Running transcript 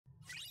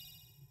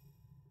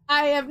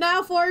I have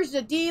now forged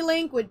a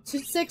D-Link with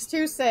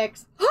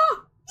 626.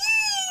 Oh!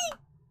 Yee!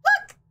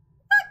 Look!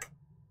 Look!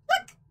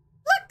 Look!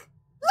 Look!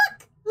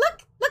 Look!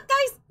 Look! Look,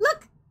 guys!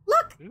 Look!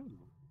 Look! Ooh.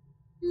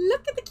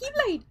 Look at the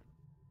Keyblade!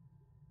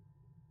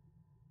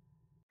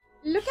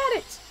 Look at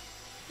it!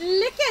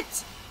 Lick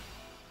it!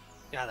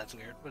 Yeah, that's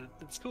weird, but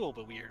it's cool,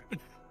 but weird.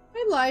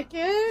 I like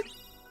it.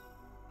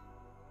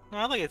 No,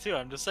 I like it too.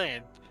 I'm just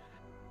saying.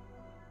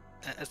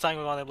 As time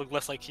goes on, they look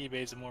less like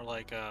Keyblades and more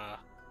like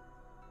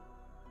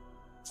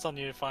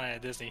something you'd find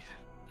at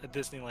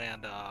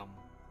Disneyland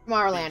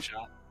Tomorrowland. gift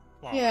shop.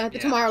 Yeah, the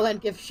Tomorrowland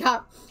gift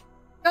shop.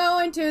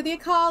 Going to the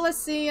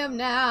Coliseum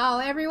now.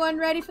 Everyone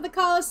ready for the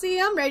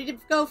Coliseum? Ready to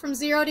go from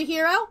 0 to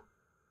hero?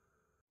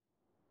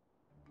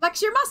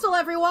 Flex your muscle,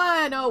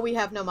 everyone! Oh, we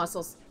have no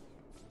muscles.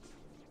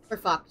 We're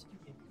fucked.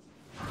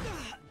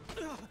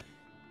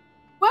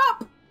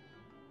 Whoop!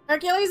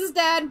 Hercules is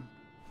dead.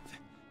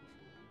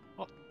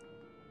 Well,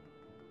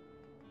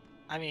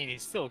 I mean,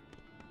 he's still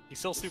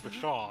super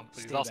strong,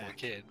 but he's also a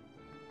kid.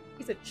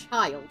 He's a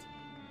child.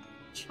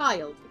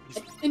 Child.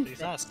 An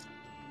infant.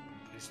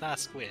 He's not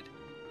a squid.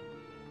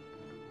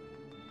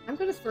 I'm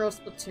gonna throw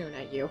Splatoon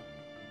at you.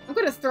 I'm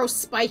gonna throw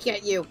Spike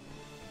at you.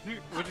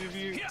 Would you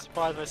be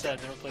surprised if I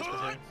said never play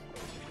Splatoon?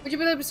 Would you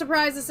be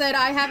surprised I said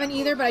I haven't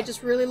either, but I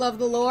just really love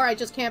the lore. I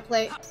just can't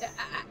play.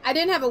 I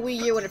didn't have a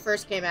Wii U when it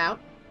first came out.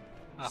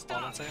 Hold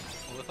on a second.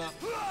 Hold this up.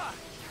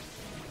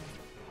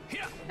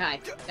 Die.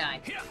 Die.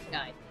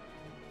 Die.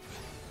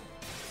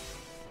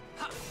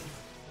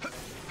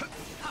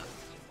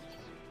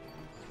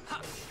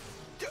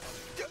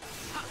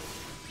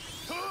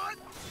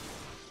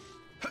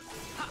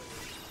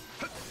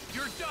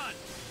 You're done.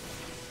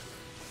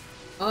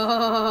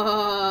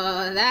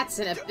 Oh, that's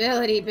an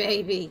ability,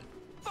 baby.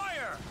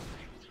 Fire.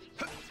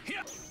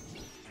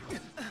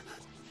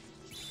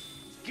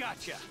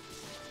 Gotcha.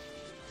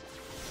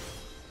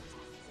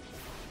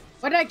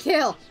 What did I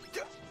kill?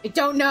 I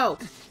don't know.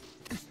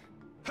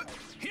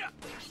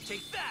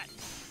 Take that.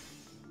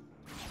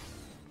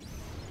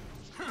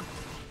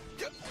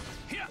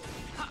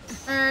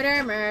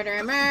 Murder,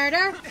 murder,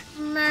 murder.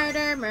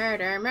 Murder,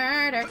 murder,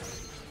 murder.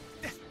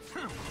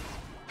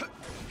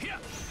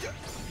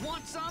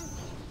 Want some?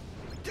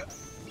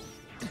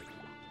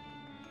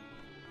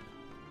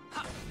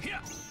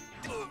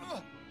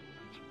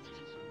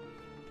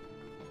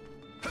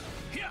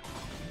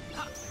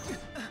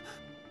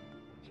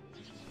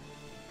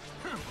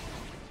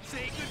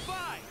 Say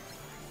goodbye.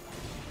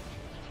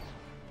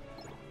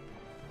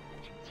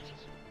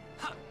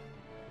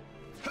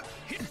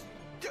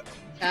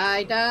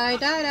 Die, die,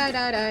 die, die,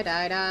 die, die,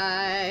 die,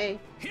 die.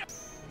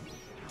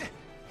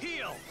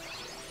 Heal.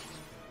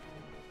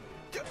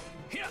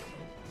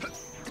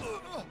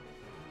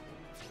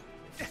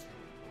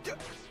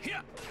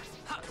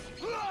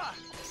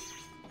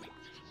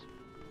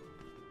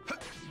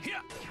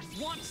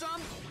 Want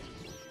some?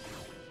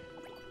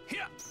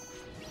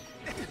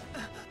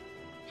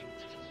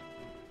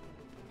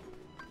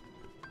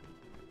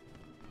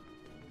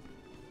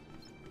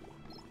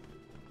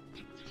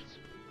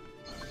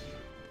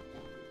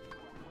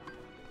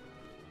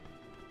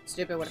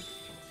 Stupid one.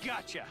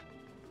 Gotcha.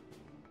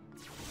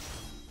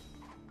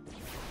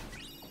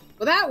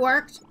 Well, that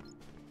worked.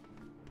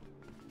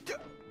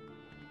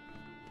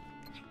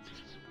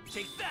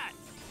 Take that.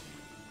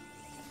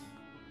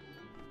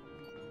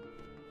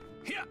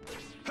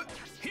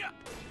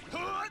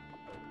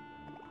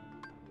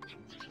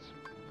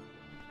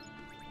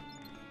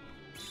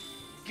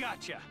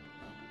 Gotcha.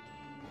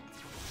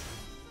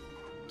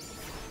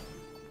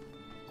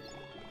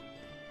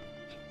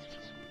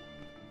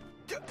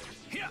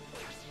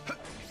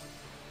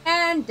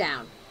 And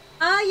down.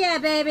 Oh yeah,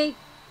 baby.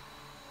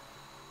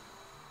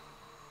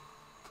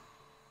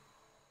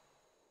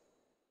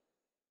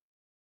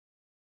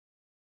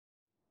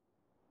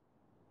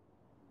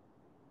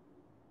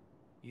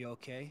 You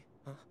okay?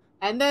 Huh?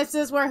 And this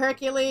is where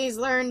Hercules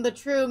learned the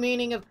true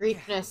meaning of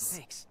Greekness. Yeah,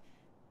 thanks.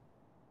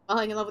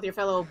 Falling in love with your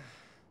fellow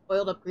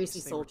boiled up greasy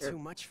They were soldier. too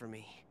much for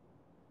me.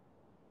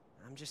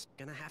 I'm just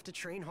gonna have to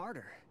train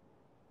harder.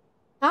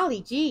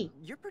 Golly gee.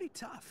 You're pretty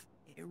tough.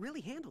 You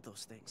really handled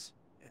those things.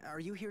 Are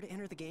you here to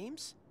enter the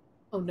games?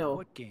 Oh no.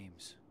 What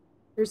games?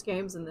 There's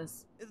games in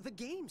this. The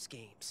games.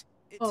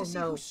 Oh, to see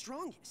no. who's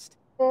strongest.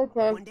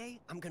 Okay. One day,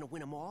 I'm gonna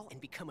win them all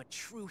and become a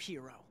true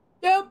hero.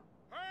 Yep.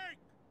 Hey,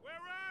 where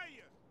are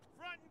you?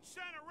 Front and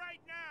center right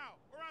now,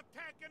 or I'm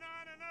tacking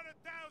on another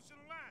 1,000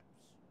 laps.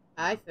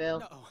 Hi,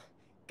 Phil. No,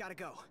 gotta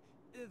go.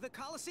 The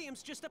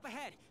Coliseum's just up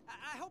ahead.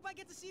 I hope I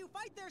get to see you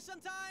fight there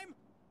sometime.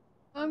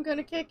 I'm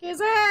gonna kick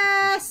his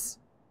ass!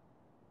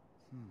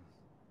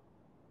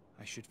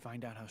 I should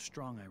find out how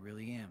strong I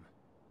really am.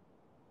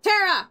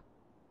 Tara!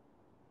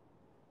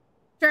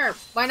 Sure,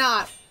 why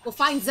not? We'll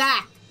find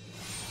Zack.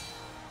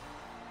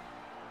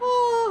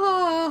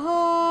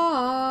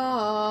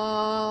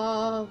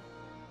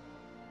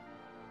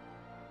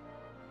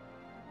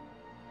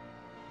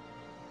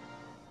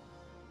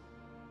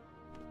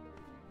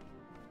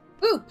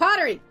 Ooh,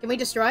 pottery! Can we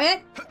destroy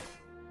it?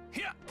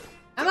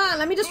 Come on,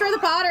 let me destroy the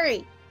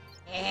pottery!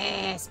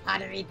 Yes,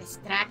 pottery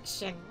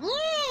distraction.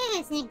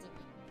 Yes, yes,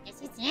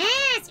 yes,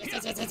 yes,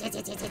 yes, yes, yes, yes,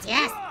 yes, yes, yes,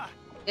 yes.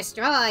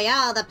 Destroy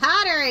all the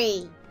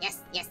pottery. Yes,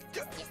 yes,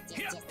 yes, yes, yes,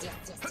 yes, yes,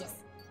 yes, yes.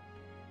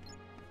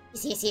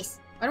 Yes, yes, yes.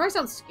 Why do I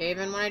sound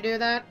Skaven when I do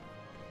that?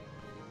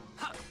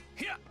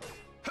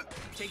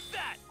 Take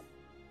that!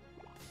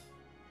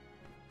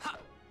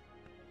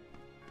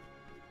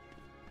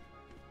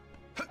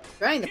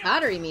 Destroying the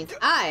pottery means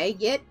I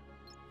get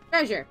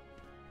treasure.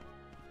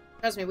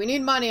 Trust me, we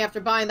need money after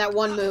buying that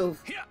one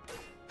move.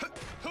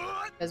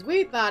 Because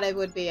we thought it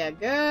would be a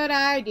good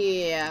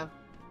idea.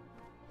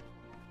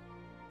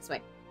 This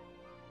way.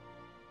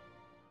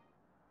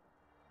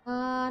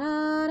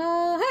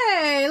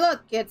 Hey,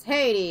 look, it's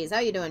Hades. How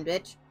you doing,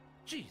 bitch?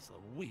 Jeez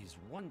Louise,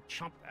 one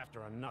chump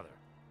after another.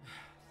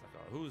 It's like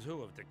a who's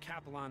who of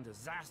Decathlon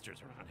disasters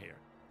around here.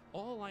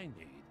 All I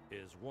need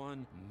is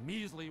one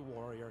measly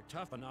warrior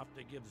tough enough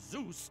to give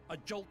Zeus a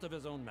jolt of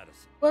his own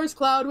medicine. Where's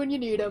Cloud when you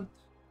need him?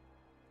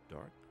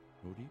 Dark,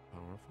 moody,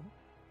 powerful.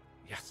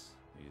 Yes,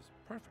 he's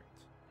perfect.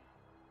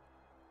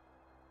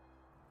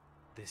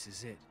 This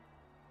is it.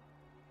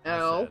 How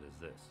Oh. sad is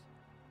this?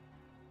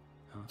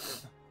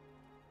 Huh?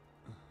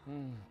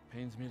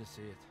 Pains me to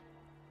see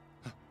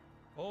it.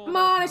 All Come that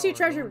on, I see power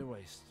treasure. going to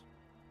waste.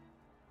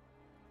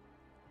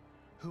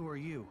 Who are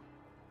you?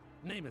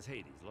 Name is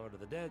Hades, Lord of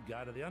the Dead,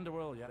 God of the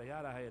Underworld, yada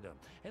yada, how you doing?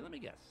 Hey, let me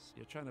guess.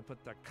 You're trying to put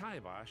the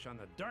kibosh on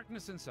the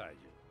darkness inside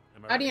you.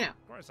 Am I How do you right? know?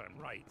 Of course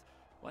I'm right.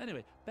 Well,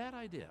 anyway, bad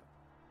idea.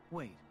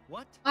 Wait,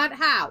 what?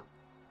 How?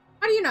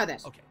 How do you know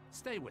this? Okay,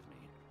 stay with me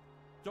here.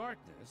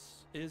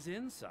 Darkness is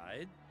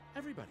inside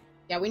everybody.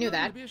 Yeah, we knew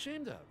Nothing that. to be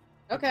ashamed of.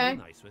 Okay.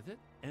 Be nice with it,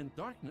 and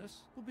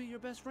darkness will be your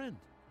best friend.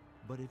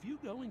 But if you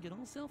go and get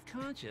all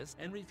self-conscious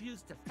and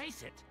refuse to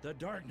face it, the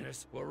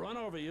darkness will run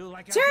over you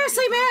like a...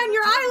 Seriously, man,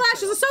 your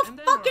eyelashes are so And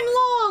then fucking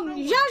right. long! No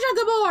way. Zsa Zsa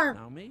Gabor!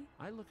 Now me,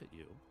 I look at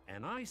you,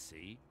 and I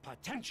see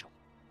potential.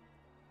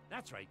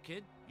 That's right,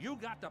 kid. You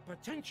got the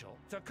potential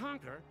to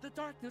conquer the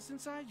darkness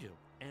inside you.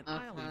 And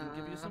I'll even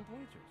give you some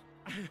pointers.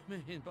 I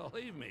mean,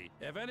 believe me,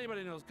 if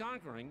anybody knows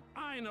conquering,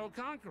 I know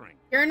conquering.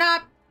 You're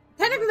not...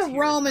 Technically, Let's the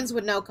hear it. Romans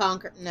would know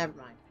conquer... Never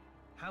mind.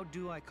 How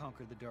do I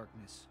conquer the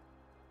darkness?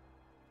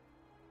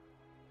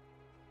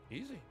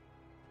 Easy.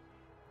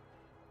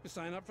 You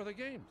sign up for the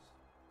games.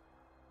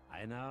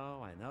 I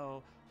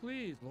know.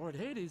 Please, Lord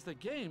Hades, the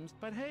games.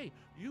 But hey,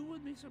 you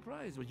would be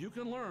surprised what you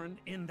can learn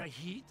in the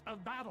heat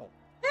of battle.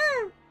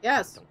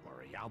 Yes. Don't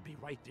worry, I'll be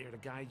right there to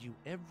guide you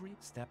every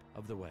step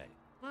of the way.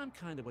 I'm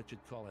kind of what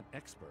you'd call an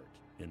expert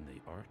in the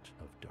art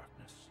of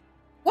darkness.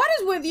 What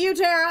is with you,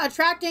 Tara,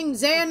 attracting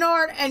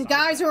Xehanort and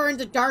guys who are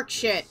into dark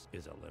shit?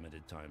 This is a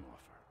limited time offer.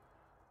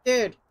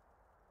 Dude.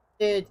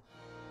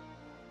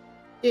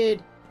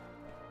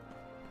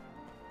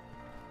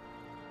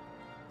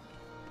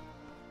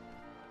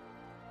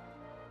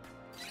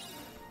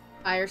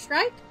 Fire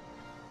strike?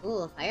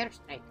 Ooh, fire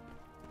strike.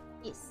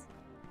 Yes.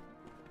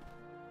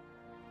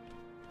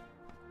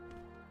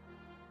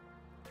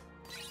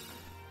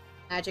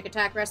 Magic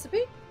attack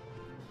recipe?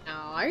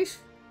 Nice.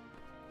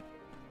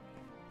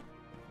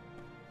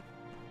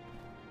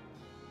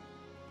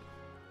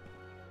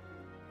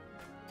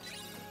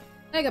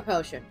 Mega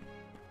potion.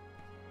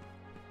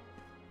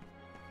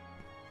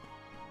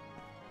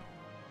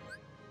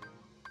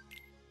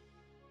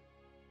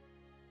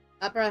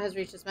 Opera has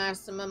reached its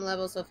maximum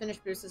level, so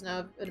finished boost is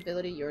now an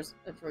ability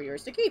for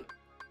yours to keep.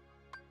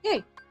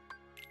 Yay!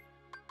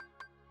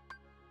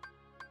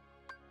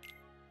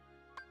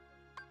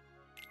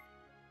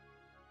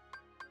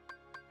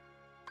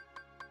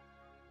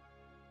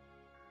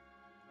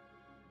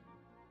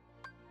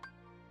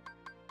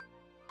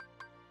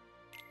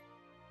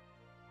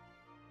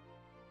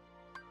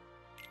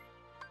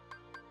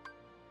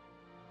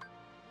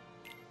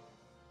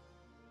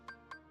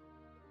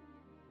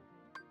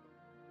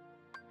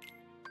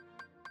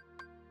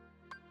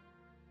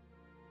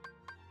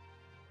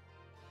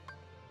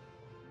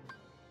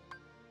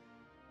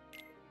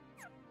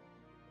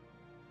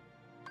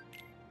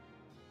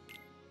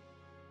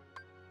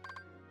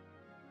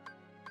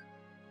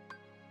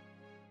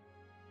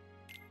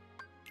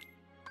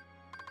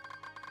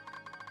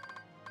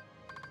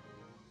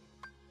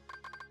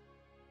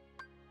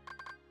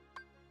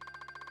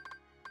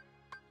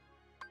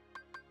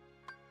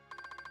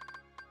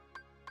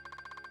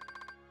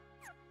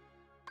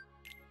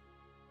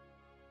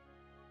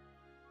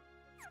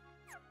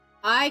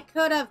 I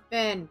could have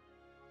been.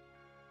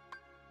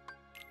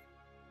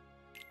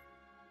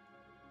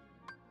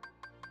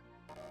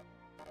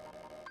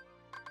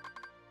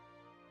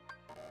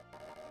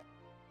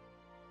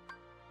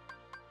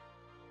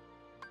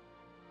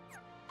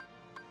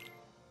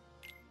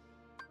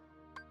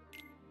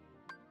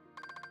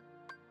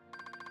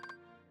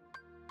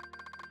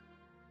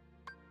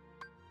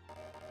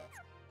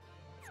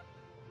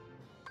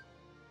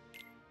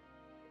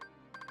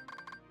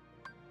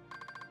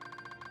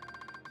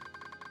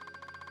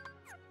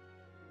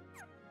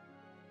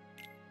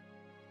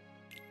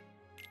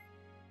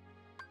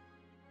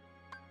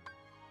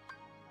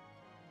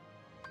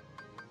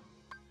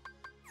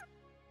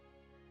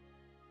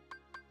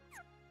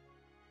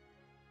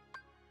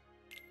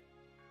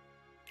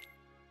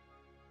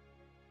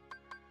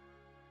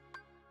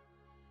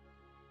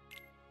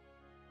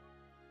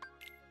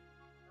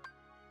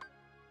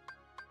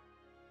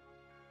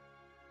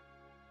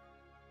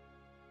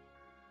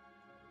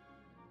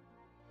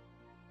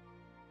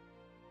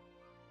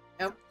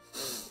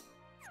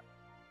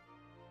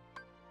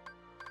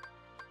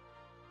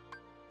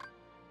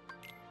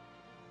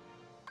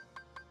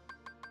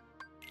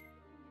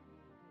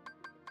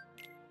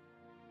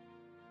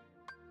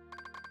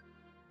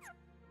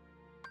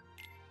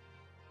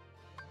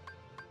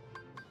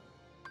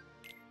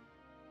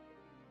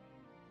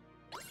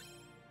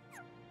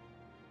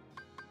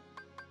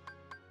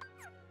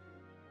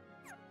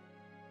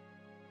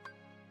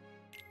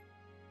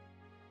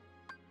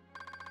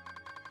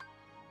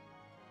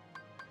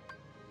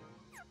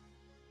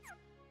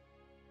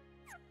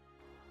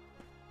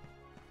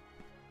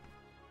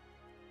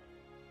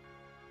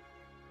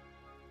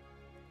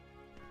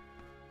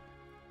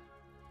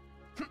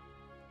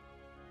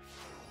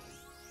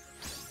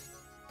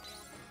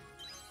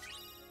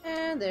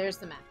 And there's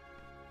the map.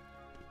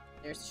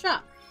 There's the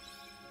shop.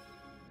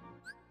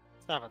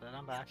 Stop it, then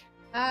I'm back.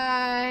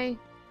 Hi.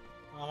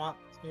 I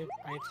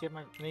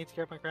need to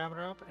get my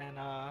grandmother up, and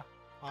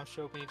Mom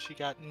showed me she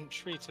got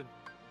treats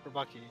for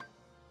Bucky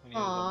when he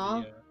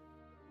was at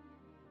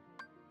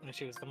when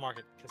she was at the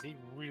market, because he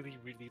really,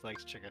 really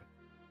likes chicken.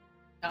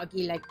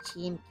 Doggy like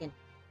chicken.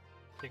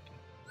 Chicken.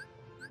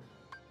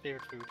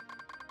 Favorite food.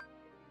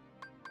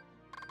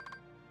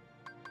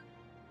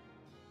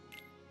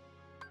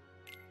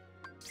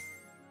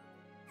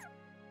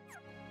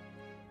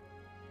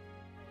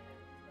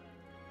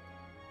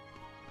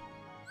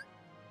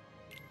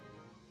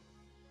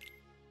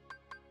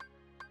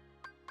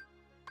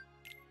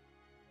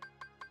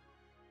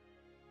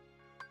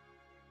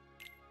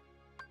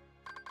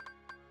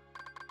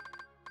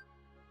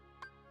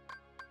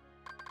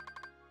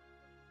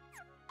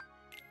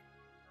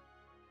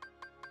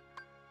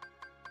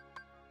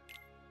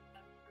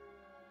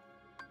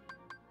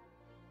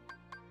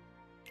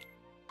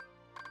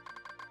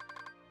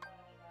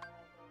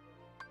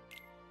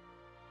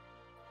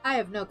 I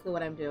have no clue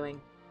what I'm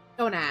doing.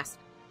 Don't ask.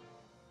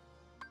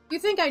 You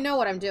think I know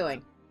what I'm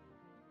doing?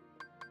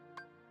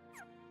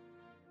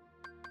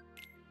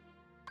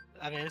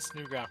 I mean, it's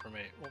new ground for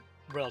me. Well,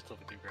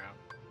 relatively new ground.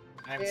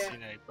 I haven't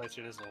seen any place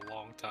through this in a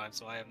long time,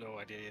 so I have no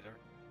idea either.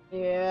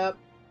 Yep.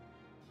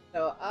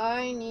 So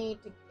I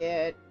need to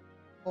get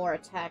more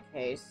attack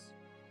haste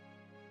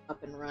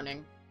up and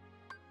running.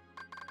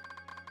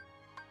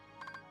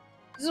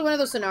 This is one of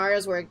those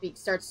scenarios where it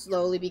starts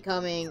slowly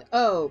becoming,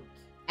 oh,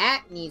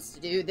 Cat needs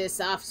to do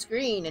this off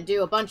screen and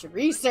do a bunch of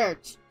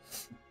research.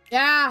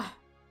 Yeah.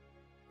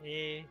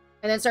 Yeah.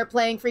 And then start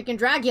playing freaking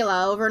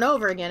Dracula over and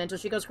over again until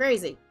she goes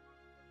crazy.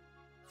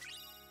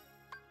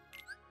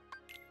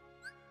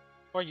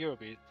 Or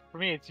Eurobeat. For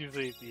me, it's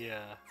usually the,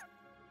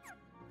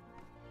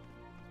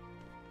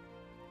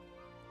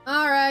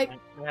 Alright.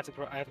 I have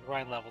to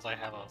grind levels. I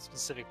have a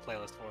specific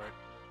playlist for it.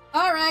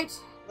 Alright.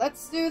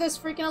 Let's do this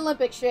freaking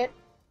Olympic shit.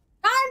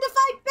 Time to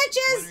fight,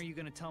 bitches! When are you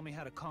gonna tell me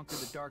how to conquer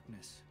the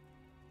darkness?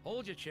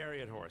 Hold your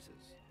chariot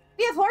horses.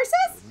 We have I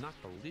horses? would not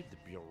believe the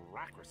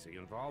bureaucracy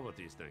involved with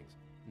these things.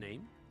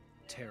 Name?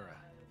 Terra.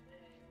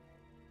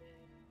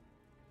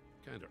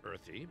 Kind of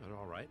earthy, but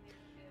all right.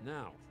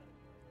 Now,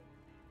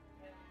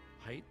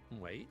 height and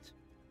weight.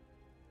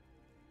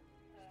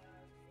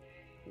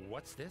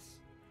 What's this?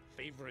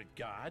 Favorite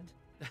god?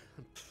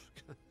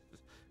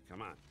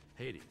 Come on,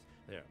 Hades.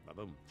 There,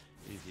 ba-boom.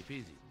 Easy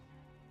peasy.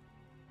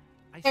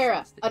 I Terra,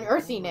 sense that an you're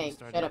earthy already name.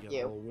 starting Shut to up, get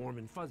you. a little warm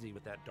and fuzzy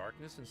with that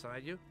darkness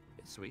inside you.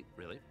 It's sweet,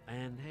 really.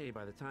 And hey,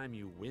 by the time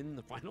you win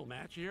the final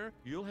match here,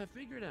 you'll have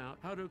figured out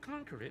how to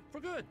conquer it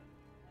for good.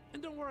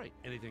 And don't worry,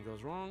 anything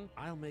goes wrong,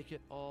 I'll make it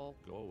all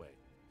go away.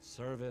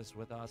 Service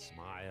with a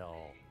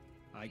smile.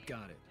 I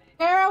got it.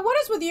 Terra, what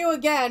is with you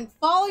again?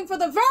 Falling for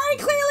the very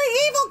clearly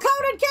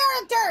evil-coded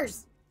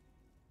characters!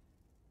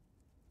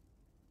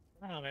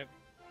 I don't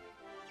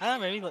know,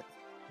 maybe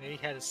he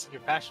had a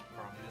secret passion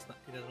for him.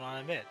 He doesn't want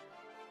to admit.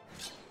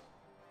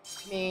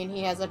 I mean,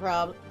 he has a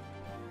problem.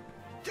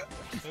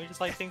 Maybe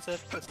just like things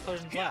that's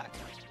colored in black.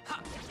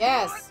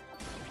 Yes.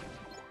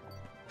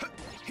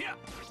 Here,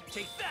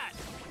 take that.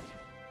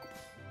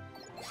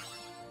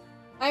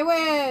 I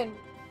win!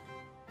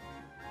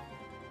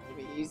 It'll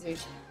be easy.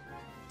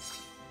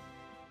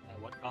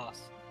 At what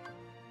cost?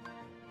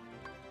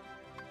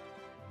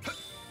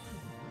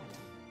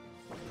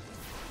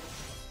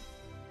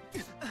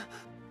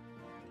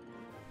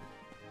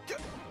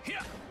 Here.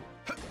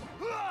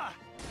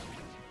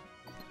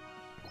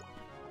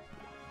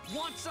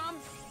 Want some?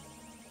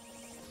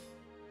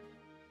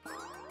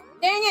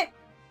 Dang it!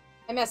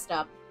 I messed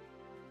up.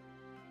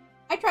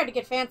 I tried to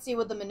get fancy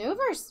with the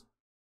maneuvers.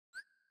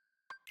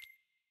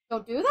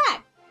 Don't do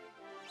that.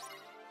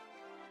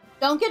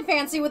 Don't get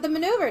fancy with the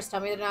maneuvers. Tell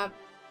me to not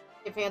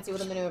get fancy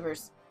with the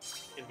maneuvers.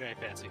 Get very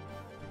fancy.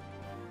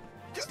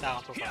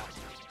 Style profile.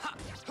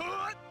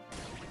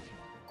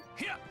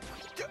 Here.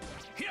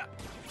 Here.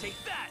 Take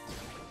that.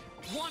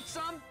 Want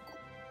some?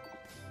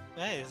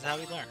 Hey, this is how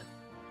we learn.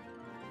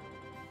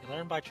 You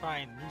learn by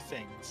trying new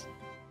things.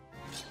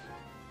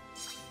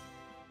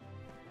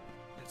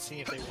 And see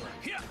if they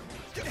work. Here.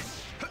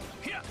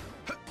 Here.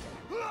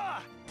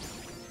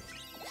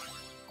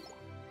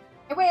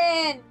 I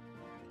win!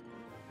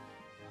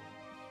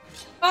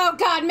 Oh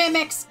god,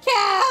 mimics!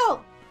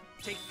 Kill!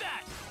 Take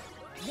that.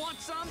 Want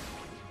some?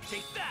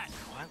 Take that.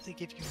 Why don't they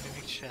give you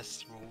mimic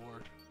chest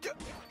reward?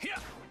 Here.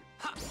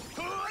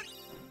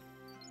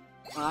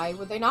 Why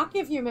would they not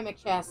give you mimic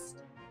chest?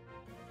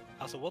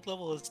 Also, what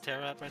level is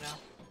Terra at right now?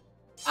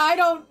 I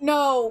don't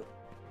know.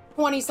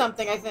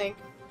 20-something, I think.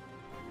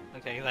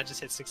 Okay, I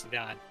just hit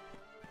 69.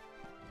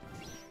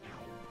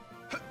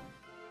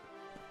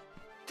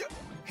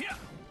 Here.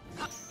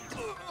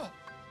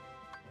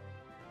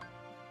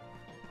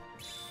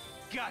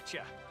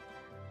 Gotcha.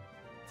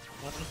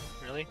 Nothing?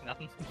 Really?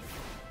 Nothing?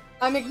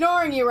 I'm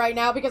ignoring you right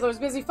now because I was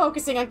busy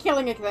focusing on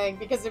killing a thing.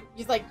 Because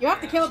he's like, you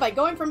have to kill it by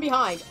going from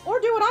behind. Or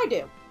do what I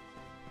do.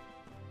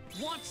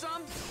 Want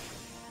some?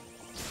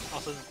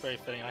 Also, it's very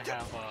fitting. I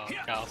have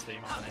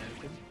Coliseum on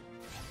it.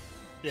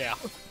 Yeah,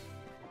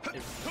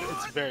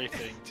 it's very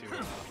fitting to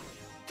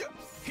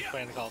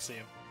play in the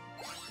Coliseum.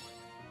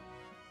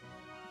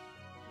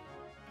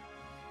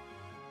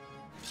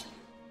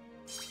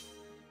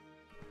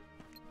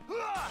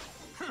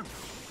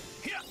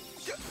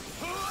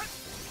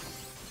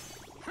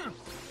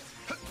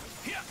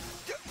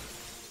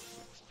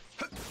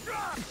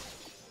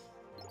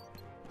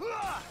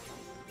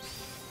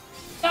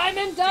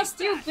 Diamond dust,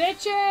 you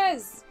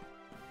bitches!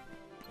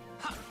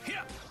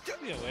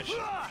 Speaking of which,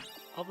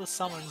 all the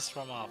summons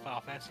from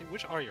Final Fantasy,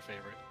 which are your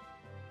favorite?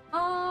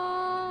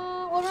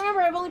 Well,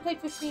 remember, I've only played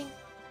 15.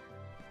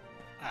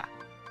 Ah.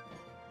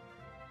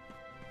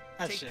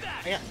 That's shit.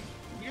 Yeah,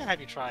 we gotta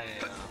have you try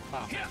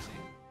Final Fantasy.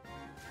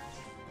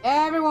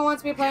 Everyone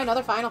wants me to play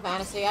another Final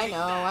Fantasy, I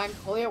know, I'm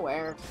fully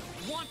aware.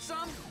 Want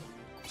some?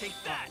 Take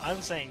that.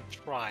 I'm saying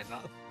try,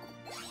 not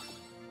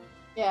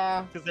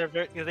Yeah.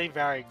 because they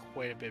vary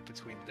quite a bit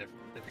between the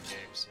different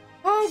games.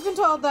 I've been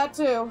told that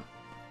too.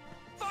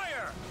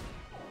 Fire!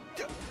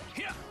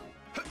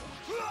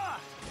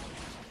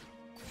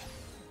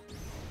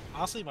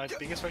 Honestly, my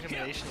biggest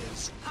recommendation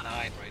is 9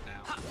 right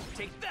now.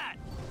 Take that.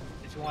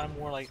 If you want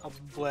more like a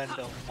blend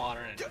of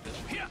modern and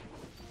traditional.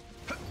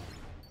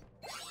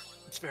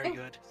 It's very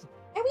good.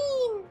 I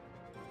mean...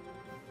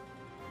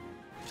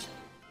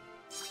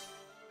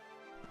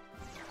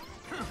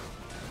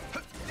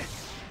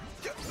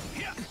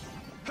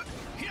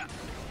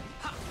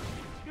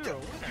 You're a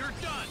winner. You're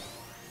done.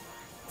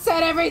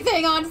 Set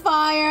everything on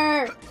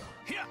fire!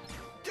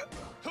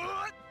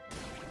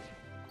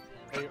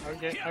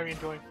 Are you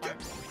enjoying fire?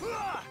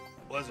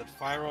 Was it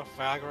Fyra?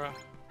 Fagra?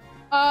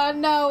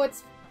 No,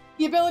 it's...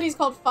 The ability's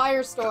called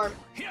Firestorm.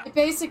 It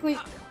basically...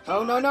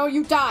 Oh, no,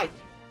 you died!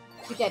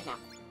 You're dead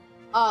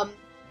now.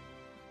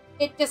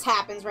 It just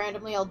happens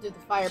randomly. I'll do the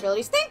fire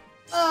abilities. Think,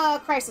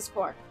 Crisis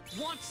Core.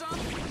 Want some?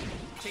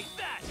 Take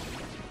that.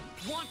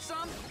 Want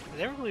some?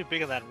 They're really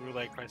big on that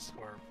roulette Crisis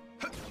Core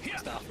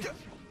stuff.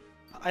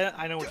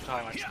 I know what you're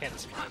talking about, I just can't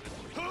describe it.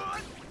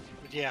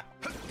 But yeah,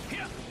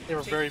 they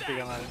were very big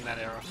on that in that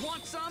era.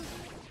 Want some?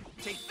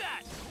 Take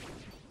that.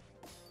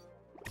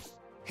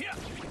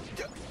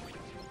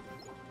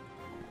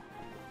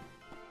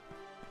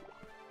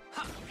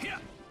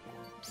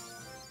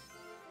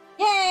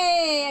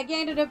 Yay! I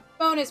gained a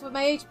bonus with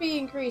my HP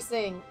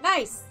increasing.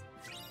 Nice!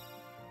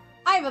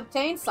 I've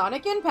obtained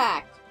Sonic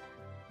Impact.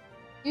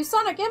 Use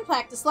Sonic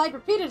Impact to slide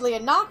repeatedly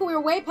and knock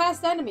your way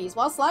past enemies.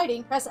 While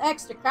sliding, press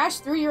X to crash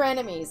through your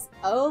enemies.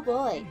 Oh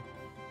boy.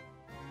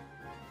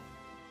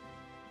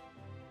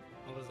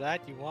 What was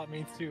that? You want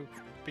me to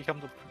become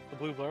the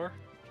blue blur?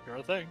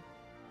 Sure thing.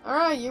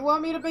 Alright, you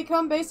want me to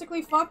become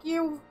basically fuck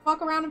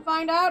around and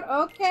find out?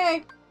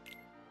 Okay.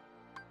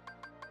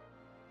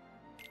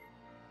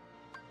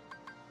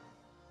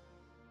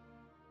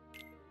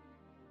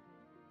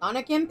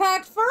 Sonic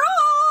Impact for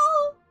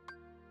all!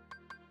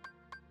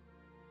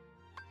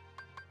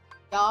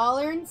 Y'all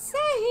are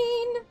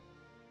insane!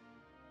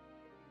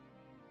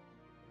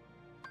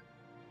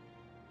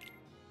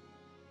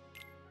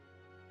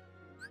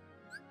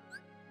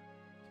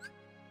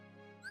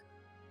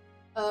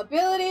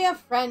 Ability of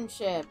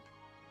Friendship.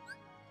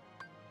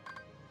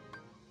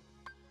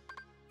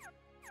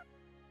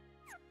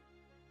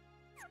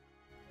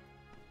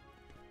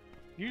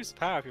 Use the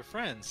power of your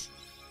friends.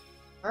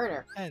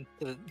 Murder. And,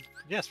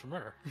 yes, for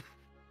murder.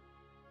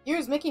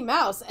 Use Mickey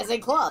Mouse as a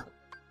club.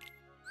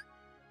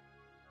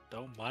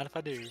 Don't mind if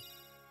I do.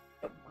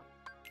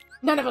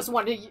 None of us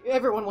want to.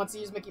 Everyone wants to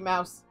use Mickey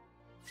Mouse.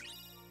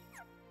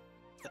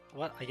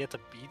 What? I get to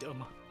beat a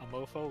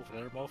mofo with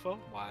another mofo?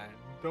 Why?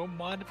 Don't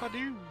mind if I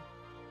do.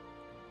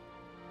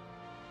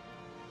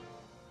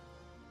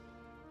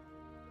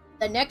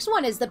 The next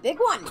one is the big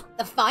one.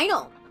 The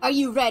final. Are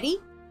you ready?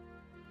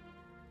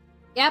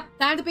 Yep,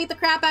 time to beat the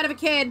crap out of a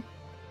kid.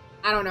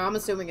 I don't know, I'm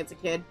assuming it's a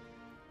kid.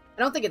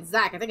 I don't think it's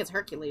Zack, I think it's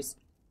Hercules.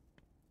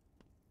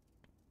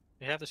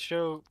 You have to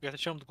show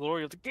him the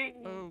glory of the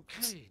game.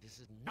 Okay, this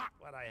is not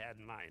what I had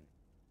in mind.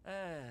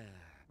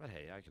 But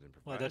hey, I can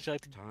improvise. Well, don't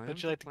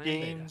you like the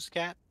games,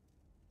 Cat?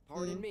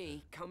 Pardon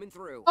me, coming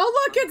through.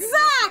 Oh look, I'm it's gonna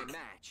miss my Zack!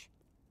 match.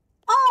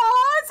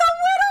 Oh, it's a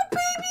little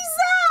baby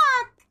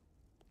Zack!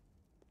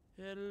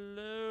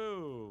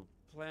 Hello,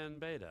 Plan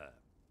Beta.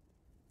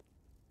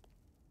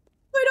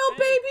 Little Hey,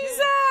 baby kid.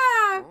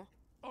 Zack! Huh?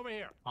 Over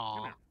here. Aw.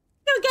 Come here.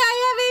 Look at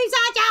him, he's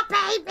such a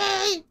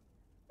baby!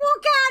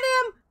 Look at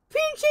him!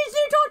 Pinch his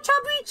little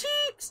chubby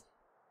cheeks!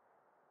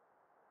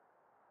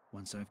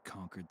 Once I've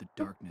conquered the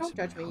darkness Don't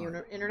judge in me, my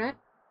heart, internet.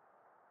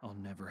 I'll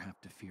never have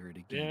to fear it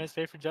Yeah, again. it's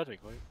paid for judging.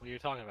 What are you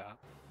talking about?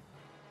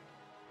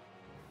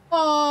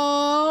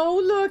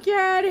 Oh, look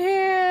at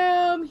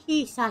him!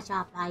 He's such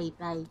a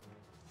baby.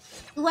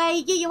 The way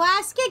you get your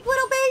ass kicked,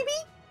 little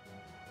baby?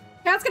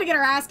 Cat's gonna get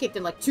her ass kicked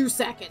in like 2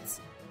 seconds.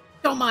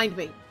 Don't mind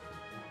me.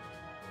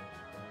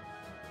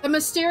 The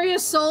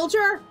mysterious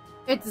soldier?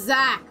 It's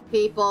Zack,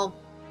 people.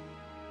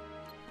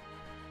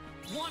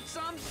 Want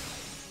some?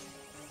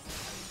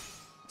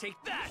 Take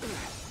that.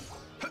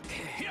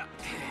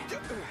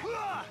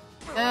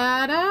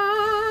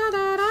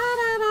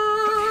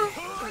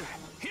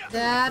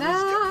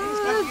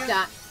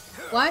 done.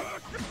 What?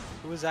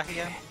 Who was Zack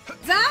again?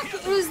 Zack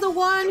is the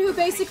one who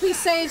basically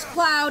saves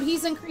Cloud.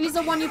 He's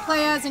the one you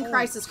play as in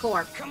Crisis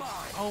Core.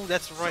 Oh,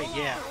 that's right,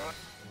 yeah.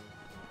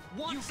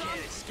 You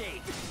can't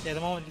escape. Yeah,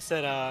 the moment you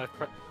said,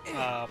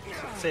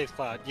 saves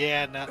Cloud.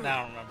 Yeah, now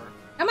I remember.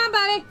 Come on,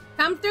 buddy.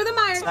 Come through the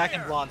mire. Zack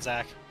and Blonde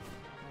Zack.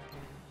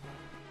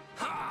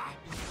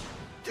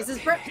 This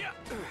is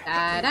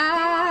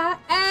da-da,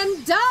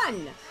 and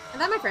done! And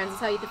that, my friends, is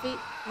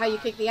how you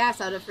kick the ass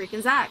out of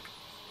freaking Zack.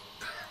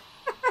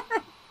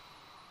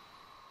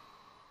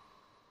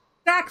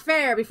 Zack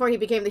Fair before he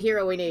became the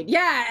hero we need.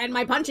 Yeah, and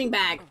my punching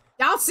bag.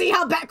 Y'all see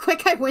how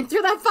quick I went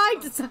through that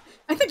fight?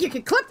 I think you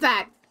could clip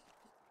that.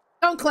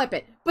 Don't clip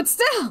it, but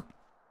still.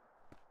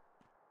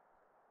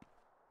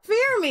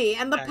 Fear me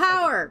and the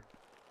power.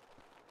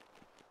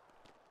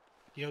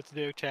 You know what to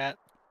do, chat.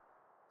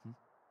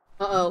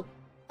 Uh-oh.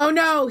 Oh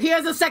no, he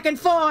has a second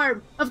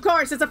form! Of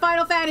course, it's a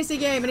Final Fantasy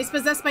game and he's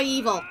possessed by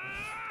evil.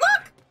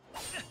 Look!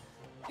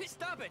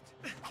 Stop it!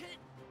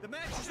 The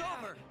match is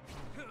over!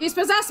 He's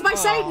possessed by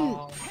Satan!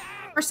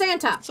 Or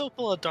Santa. So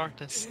full of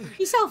darkness.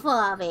 He's so full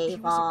of He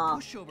evil.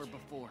 was a pushover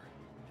before.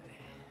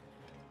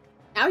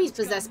 Now he's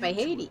possessed by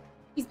Hades.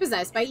 He's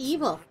possessed by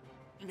evil.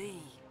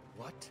 Me.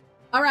 What?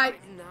 Alright.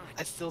 Not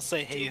I still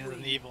say Hades is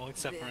an evil,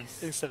 except in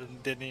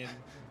Disney and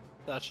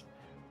such.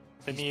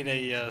 They need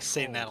a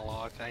Satan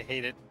analog. I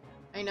hate it.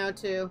 I know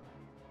too.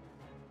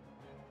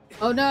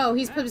 Oh no,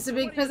 he's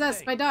being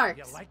possessed by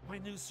darks. You like my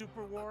new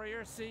super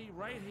warrior? See,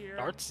 right here.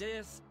 Darts?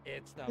 It's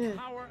the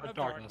power of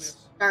darkness.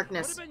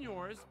 Darkness. Would have been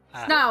yours.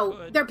 No,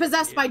 Could they're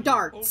possessed by if you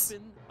darts.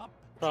 open up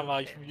From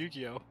your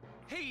Yu-Gi-Oh!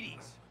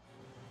 Hades!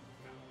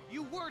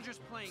 You were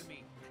just playing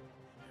me.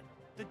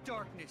 The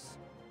darkness.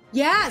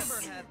 Yes!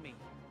 Never have me.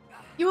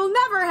 You will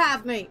never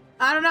have me!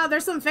 I don't know,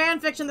 there's some fan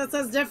fiction that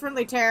says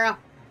differently, Tara.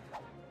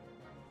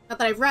 Not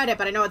that I've read it,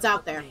 but I know it's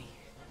out there.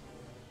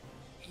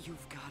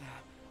 You've gotta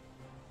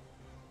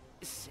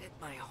set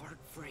my heart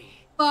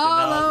free.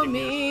 Follow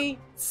me,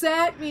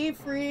 set me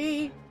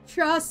free,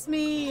 trust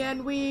me,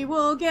 and we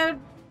will get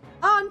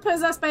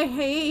unpossessed by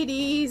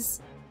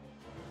Hades.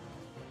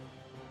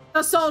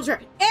 The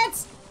soldier.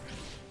 It's...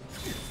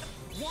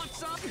 Want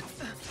some?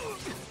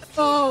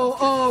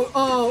 Oh.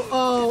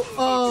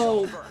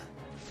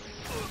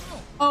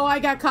 Oh, I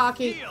got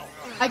cocky.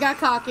 I got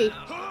cocky.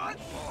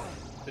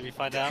 Did we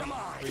find out?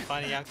 Are we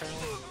finding out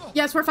currently?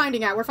 Yes, we're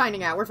finding out. We're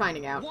finding out. We're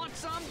finding out. Want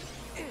some?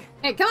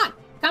 Hey, come on.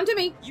 Come to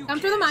me. You Come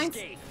through the can't mines.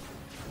 escape.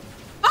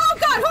 Oh,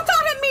 God! Who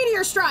taught him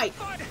Meteor Strike?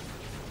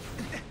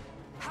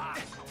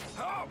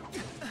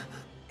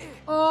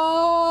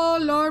 Oh,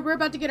 Lord, we're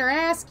about to get our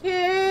ass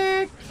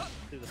kicked.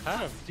 Dude, the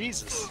power of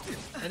Jesus.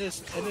 And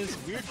this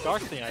weird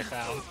dark thing I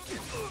found.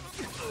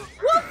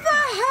 What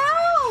the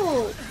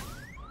hell?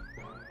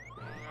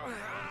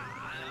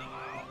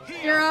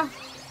 Kira.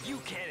 You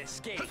can't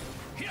escape.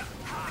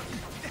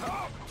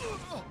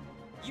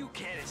 You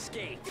can't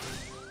escape.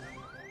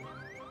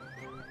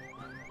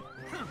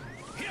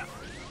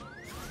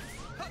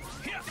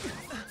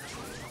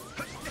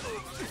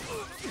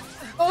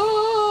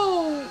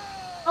 Oh.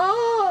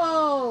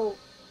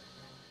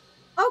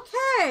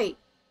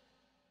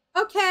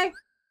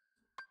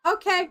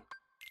 Okay.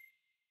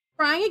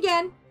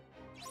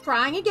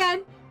 Trying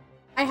again.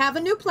 I have a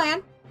new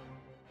plan.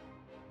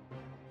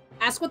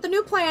 Ask what the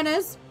new plan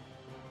is.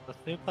 What's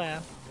the new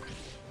plan?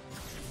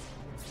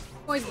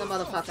 Poison the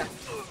motherfucker.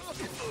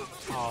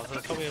 Oh,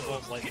 the Kobe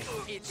involves lightning.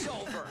 It's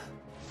over.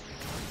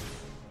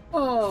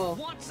 Oh.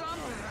 Want some?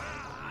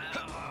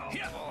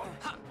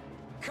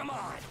 Come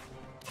on.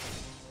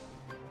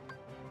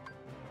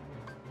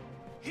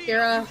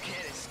 Kira. You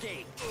can't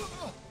escape.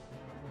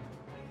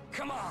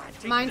 Come on.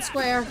 take Mind that.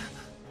 Square.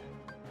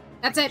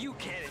 That's it. You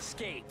can't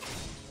escape.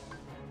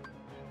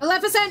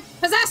 Maleficent,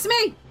 possess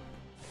me!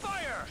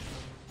 Fire!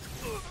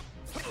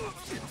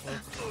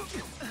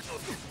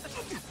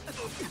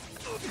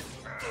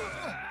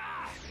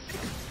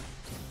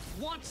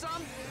 Want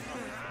some?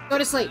 Go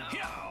to sleep.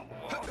 Yeah,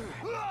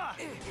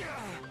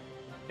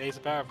 he's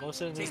the power of most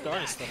of this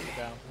darkness stuff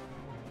down.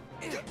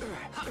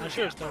 I'm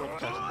sure it's no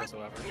repercussions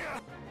whatsoever.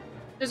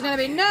 There's gonna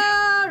be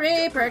no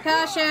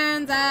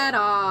repercussions at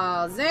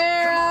all.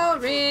 Zero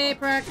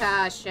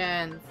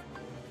repercussions.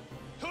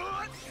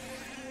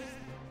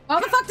 Fall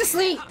the fuck to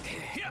sleep!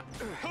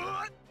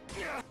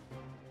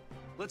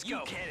 Let's go. You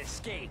can't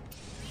escape.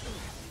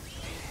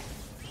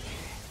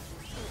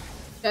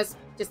 Just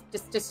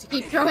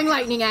keep throwing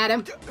lightning at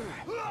him.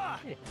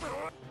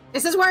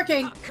 This is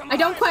working. I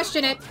don't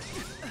question it.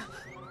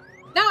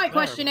 Now I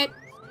question it.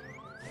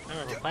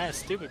 Remember, the plan is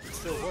stupid, but it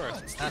still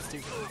works. It's not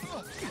stupid.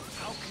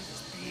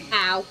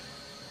 Ow.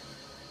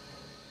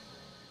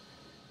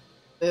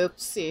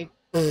 Oopsie.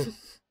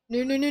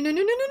 New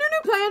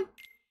plan.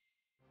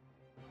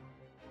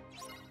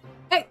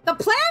 Hey, the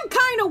plan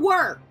kind of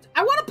worked.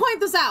 I want to point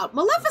this out.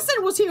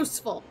 Maleficent was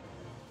useful.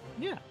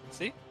 Yeah,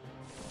 see?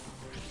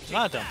 It's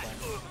not a dumb plan.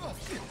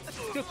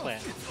 It's a good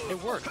plan.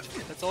 It worked.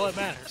 That's all that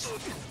matters.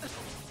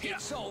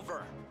 It's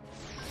over.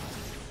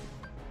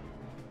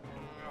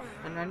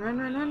 Run, run, run,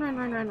 run, run, run,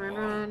 run, run, run,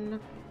 run.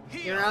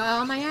 You're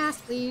on my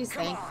ass, please.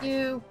 Thank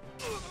you.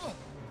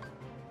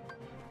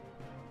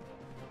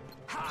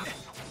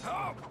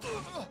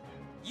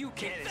 You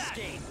can't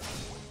escape.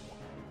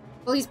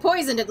 Well, he's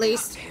poisoned at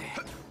least.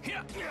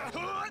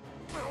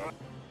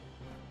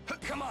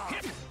 Come on.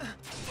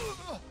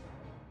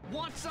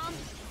 Want some?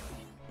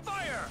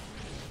 Fire!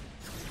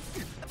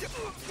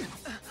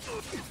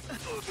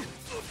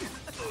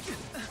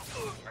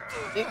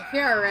 Get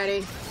here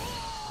already.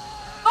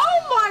 Oh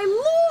my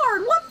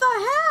lord! What the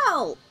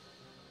hell?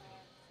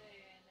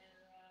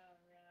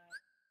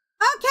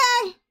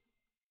 Okay.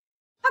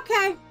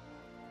 Okay.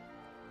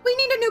 We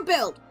need a new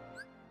build.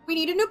 We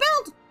need a new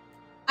build.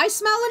 I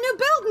smell a new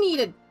build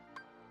needed.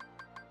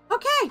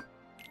 Okay.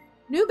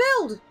 New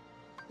build.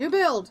 New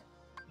build.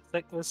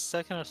 Like, was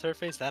second or third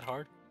phase that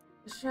hard?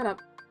 Shut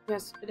up.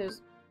 Yes, it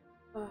is.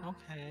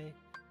 Okay.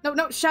 No,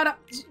 no, shut up.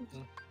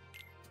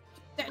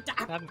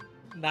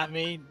 Not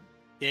me.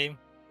 Game.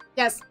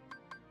 Yes.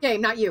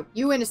 Game, not you.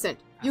 You innocent.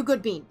 You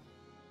good bean.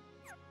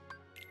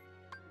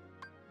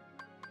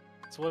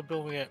 So what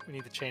build we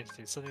need to change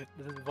to? Something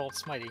that involves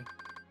smiting.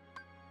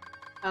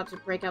 About to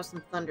break out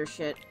some thunder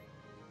shit.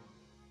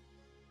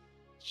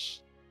 Shh.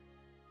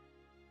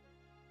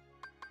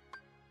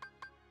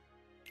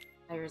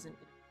 Fire isn't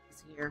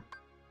here.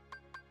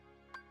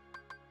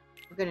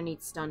 We're gonna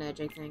need stun edge,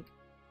 I think.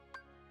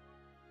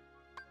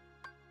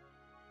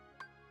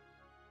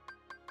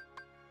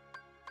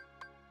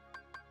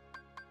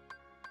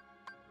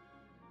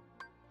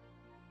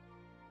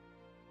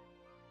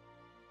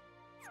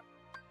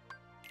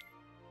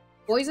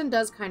 Poison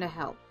does kind of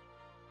help.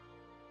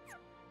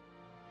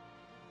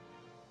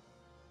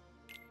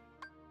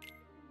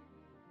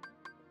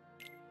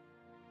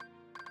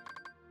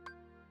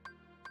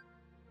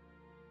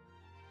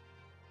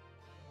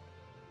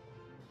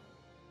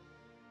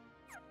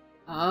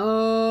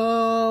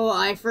 Oh,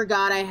 I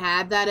forgot I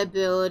had that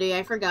ability.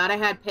 I forgot I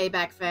had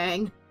Payback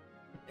Fang.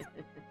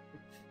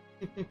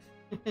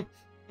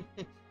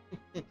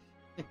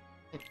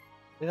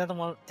 Isn't that the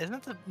one?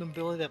 Isn't that the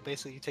ability that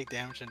basically you take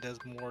damage and does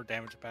more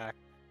damage back?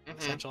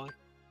 Essentially.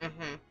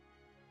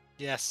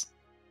 Yes.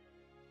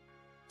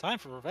 Time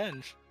for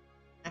revenge.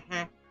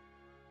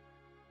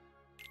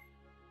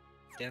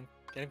 Get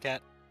him,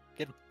 cat.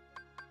 Get him.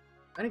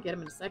 I'm gonna get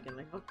him in a second.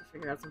 I hope to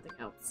figure out something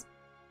else.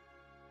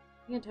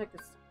 You can attack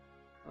this.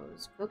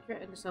 Cloak your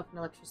yourself in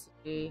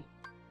electricity.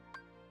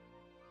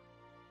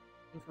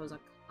 Infos on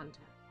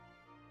contact.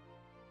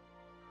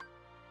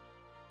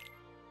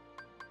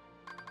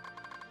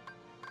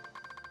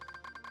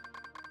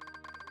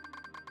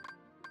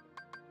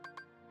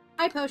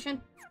 Hi,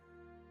 potion.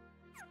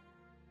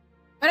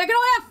 But I can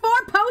only have 4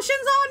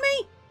 potions on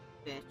me?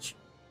 Bitch.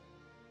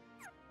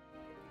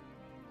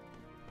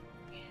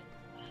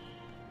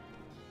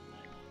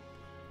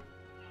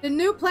 The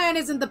new plan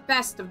isn't the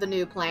best of the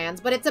new plans,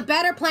 but it's a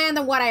better plan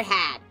than what I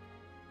had.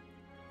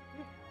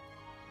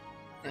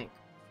 I think.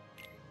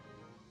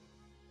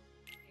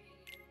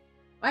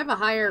 I have a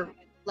higher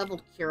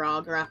leveled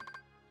Kiragra.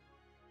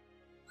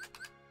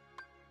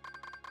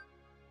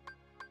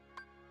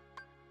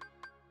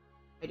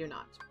 I do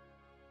not.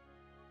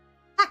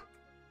 Ha!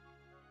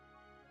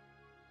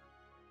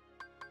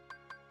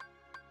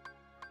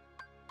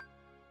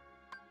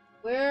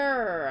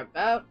 We're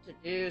about to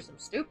do some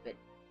stupid.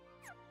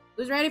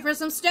 Who's ready for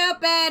some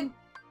stupid?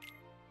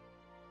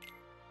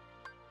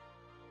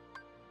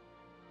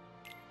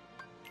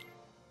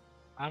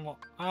 I'm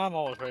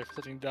always ready for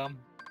something dumb.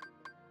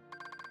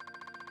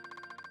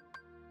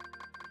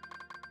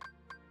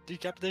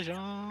 Decapitation!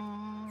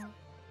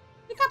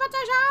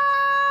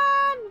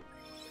 Decapitation!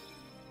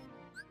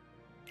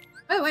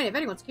 By the way, if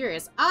anyone's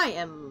curious,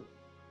 my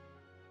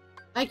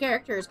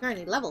character is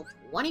currently level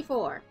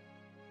 24.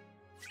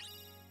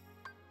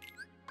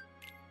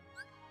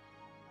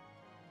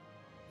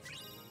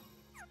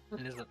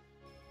 And is it?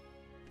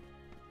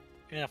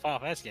 Yeah, Final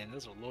Fantasy game.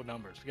 Those are low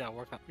numbers. We gotta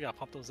we gotta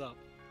pump those up.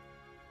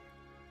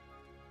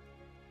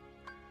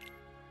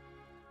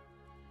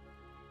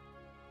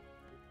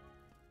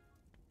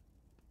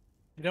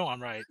 You know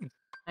I'm right.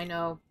 I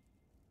know.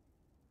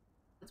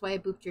 That's why I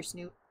booped your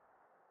snoot.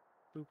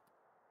 Boop.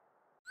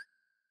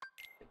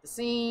 Get the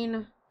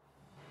scene.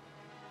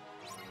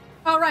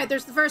 Oh right,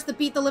 there's the first that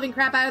beat the living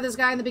crap out of this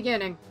guy in the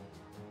beginning.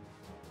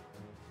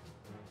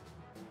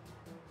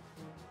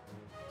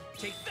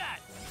 Take that!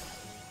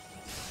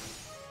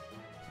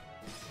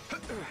 Da,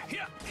 da,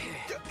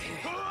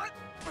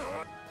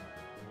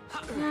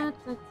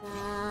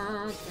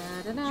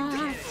 da, da, da, You da.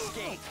 can't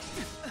escape.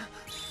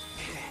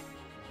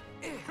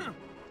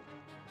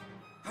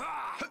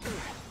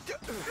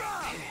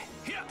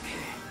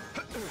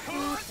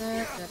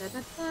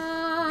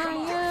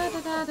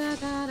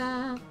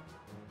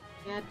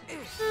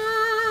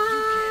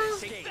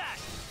 Take that!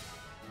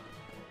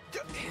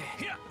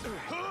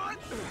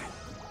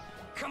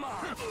 Come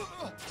on!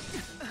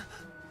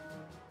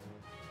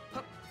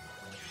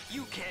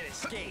 You can't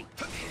escape.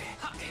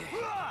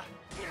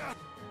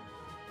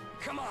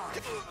 Come on!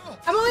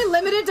 I'm only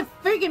limited to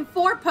freaking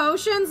 4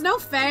 potions? No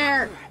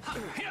fair.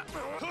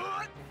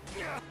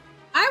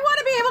 I want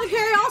to be able to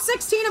carry all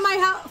 16 of my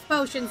health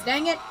potions,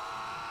 dang it.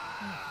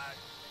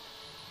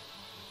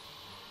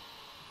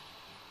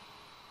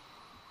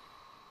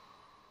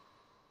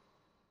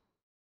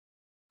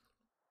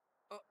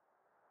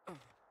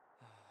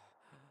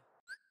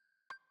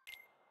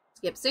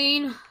 Skip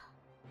scene.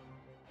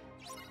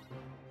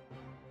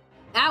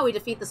 Now we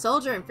defeat the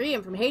soldier and free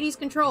him from Hades'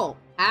 control.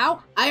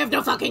 How? I have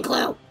no fucking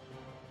clue!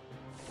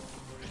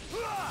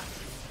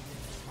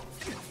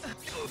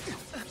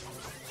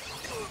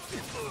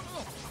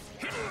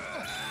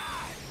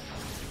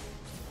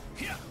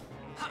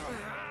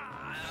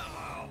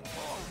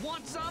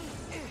 Want some?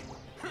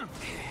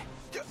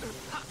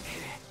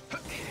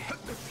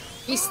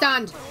 Be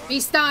stunned!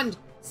 Be stunned!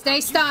 Stay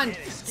stunned!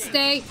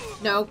 Stay...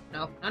 No.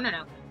 Come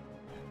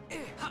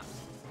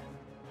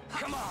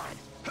on.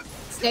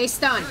 Stay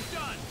stunned.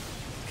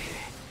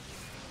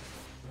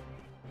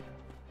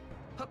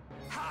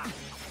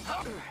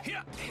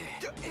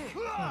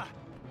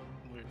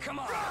 Come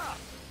on.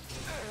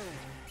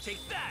 Take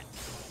that.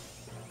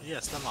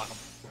 Yes, unlock him.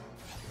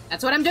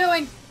 That's what I'm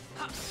doing.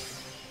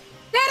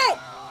 Did it!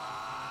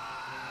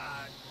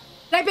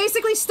 Did I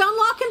basically stun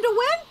lock him to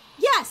win?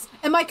 Yes.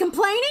 Am I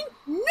complaining?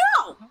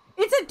 No!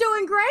 Is it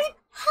doing great?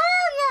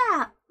 Hell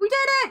yeah! We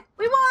did it!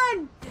 We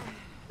won!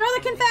 Throw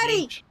the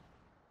confetti!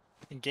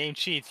 In game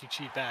cheats, you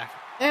cheat back.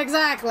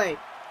 Exactly.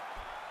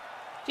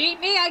 Cheat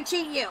me, I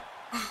cheat you.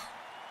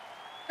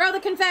 Throw the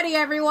confetti,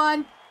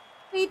 everyone.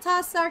 We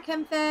toss our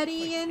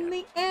confetti in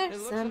the air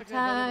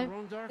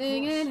sometime.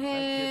 Singing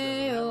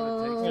hey,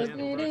 oh,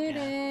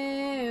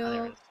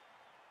 hey,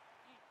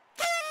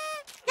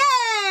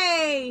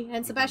 Yay!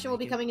 And Sebastian will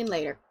be coming in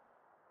later.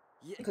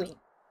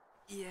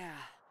 Yeah.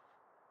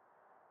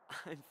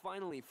 I'm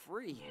finally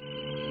free.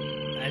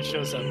 And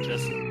shows up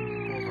just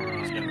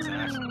over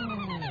Zack.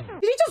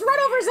 Did he just run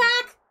over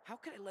Zack? How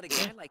could I let a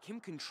guy like him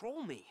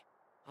control me?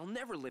 I'll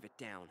never live it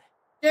down.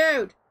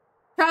 Dude,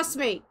 trust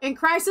me. In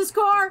Crisis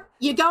Core,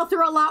 you go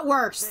through a lot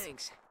worse.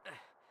 Thanks.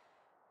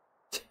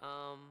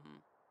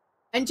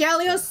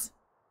 Angelios,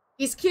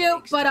 he's cute,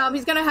 Thanks, but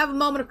he's gonna have a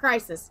moment of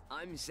crisis.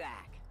 I'm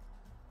Zack.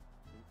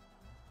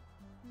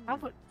 How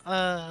would,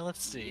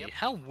 let's see. Yep.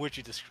 How would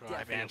you describe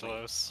Definitely.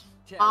 Angelos?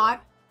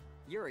 Hot.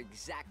 You're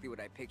exactly what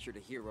I pictured a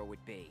hero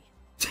would be.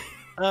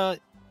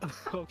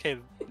 Okay.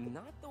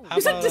 Not the How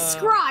You said about,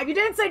 describe. You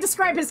didn't say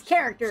describe his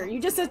character. You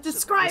just said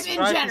describe in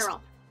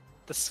general.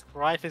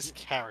 Describe his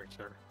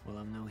character. Well,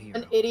 I'm no hero.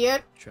 An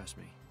idiot. Trust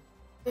me.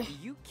 Are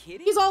you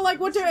kidding? He's all like,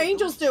 what do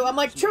angels do? I'm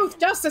like, truth,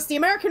 justice, the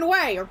American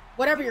way, or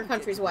whatever your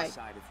country's way.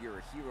 Decide if you're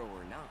a hero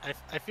or not.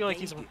 I feel like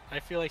he's a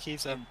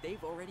And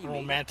they've already made up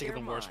romantic in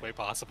their the worst mind. way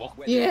possible.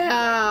 Whether you like it or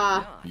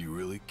Yeah. not, You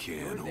really can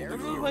you're hold their it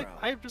hero. over.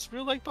 I just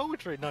really like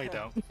poetry. No, you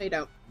don't. They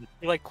don't.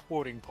 You like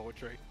quoting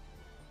poetry.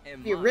 And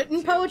Have you mine,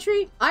 written too.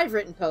 poetry? I've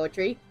written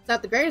poetry. It's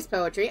not the greatest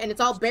poetry, and it's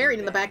all buried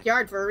in the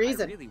backyard for a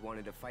reason. I really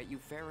wanted to fight you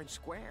fair and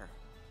square.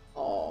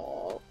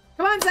 Oh.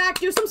 Come on, Zack,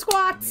 do some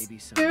squats. Maybe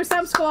some- Do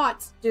some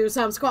squats. Do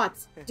some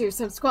squats. Do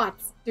some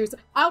squats.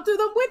 I'll do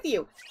them with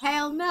you.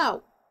 Hell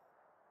no.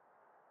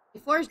 I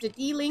forged a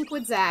D-Link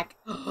with Zack.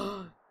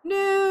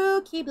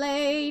 No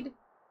Keyblade.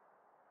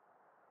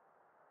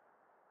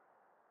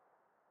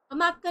 I'm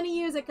not gonna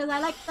use it because I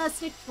like the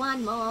Switch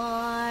one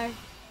more.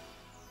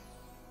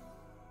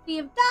 We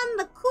have done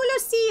the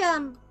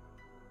Colosseum.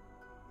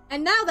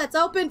 And now that's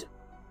opened...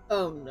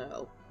 Oh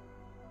no.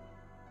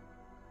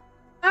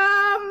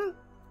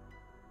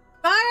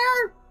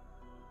 Fire?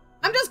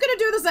 I'm just gonna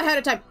do this ahead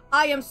of time.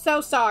 I am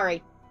so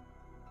sorry.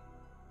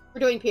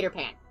 We're doing Peter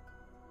Pan.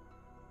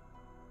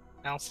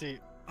 I don't see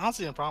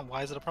a problem.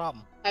 Why is it a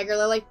problem? Tiger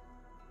Lily.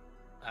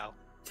 Oh.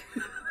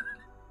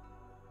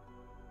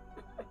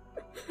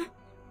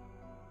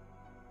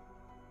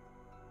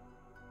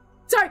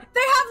 Sorry, they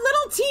have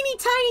little teeny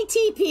tiny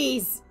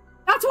teepees.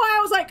 That's why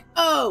I was like,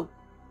 oh.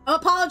 I'm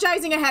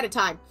apologizing ahead of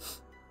time.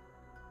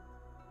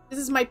 This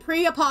is my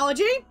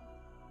pre-apology.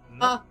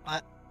 Nope.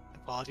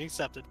 Apology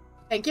accepted.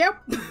 Thank you.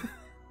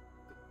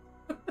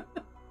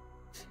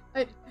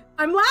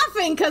 I'm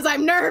laughing because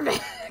I'm nervous.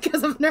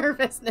 Because of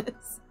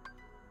nervousness.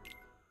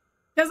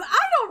 Because I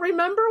don't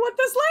remember what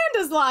this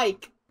land is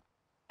like.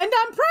 And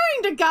I'm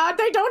praying to God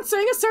they don't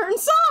sing a certain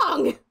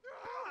song.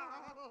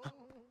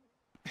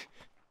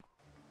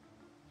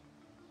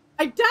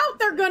 I doubt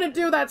they're gonna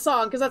do that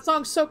song, because that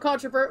song's so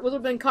controversial, would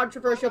have been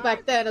controversial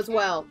back then as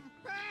well.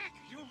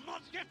 You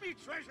must get me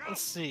treasure.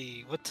 Let's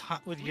see.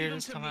 What year did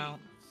this come out?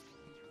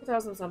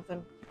 2000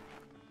 something.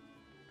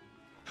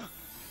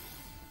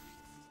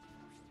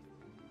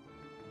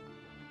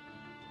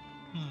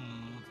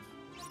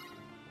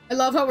 I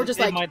love how we're just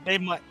they like,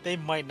 they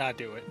might not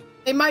do it.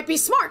 they might be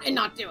smart and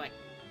not do it.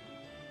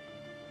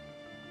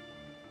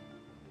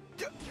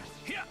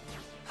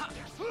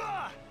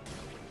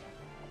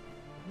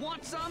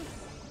 Want some?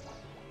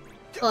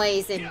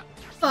 Poison.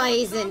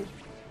 Poison.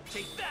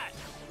 Take that.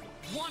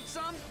 Want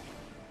some?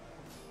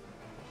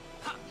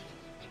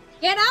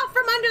 Get out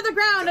from under the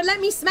ground and let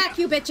me smack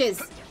you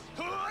bitches.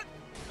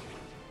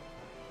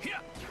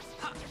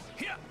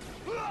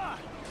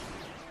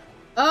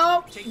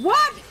 Oh,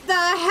 what the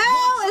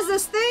hell is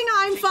this thing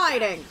I'm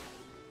fighting?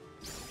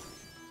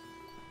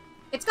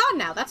 It's gone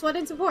now. That's what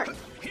it's important.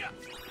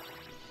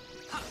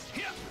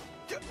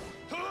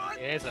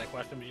 Answer that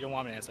question, but you don't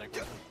want me to answer that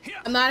question.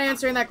 I'm not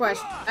answering that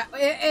question.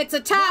 It's a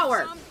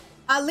tower.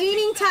 A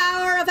leaning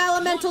tower of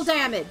elemental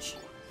damage.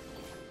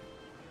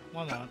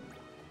 Well, no.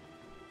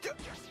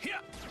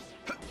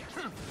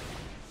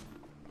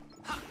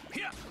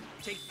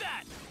 Take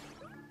that.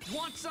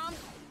 Want some?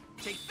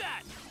 Take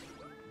that.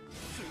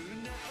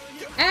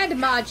 And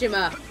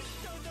Majima.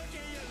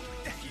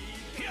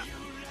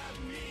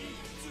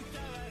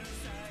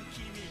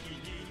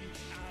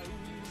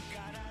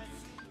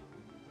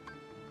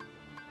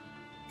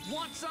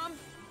 Want some?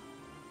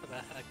 What the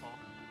heck, Paul?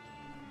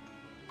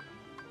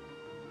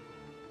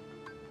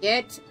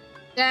 Get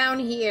down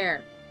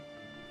here.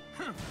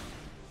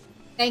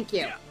 Thank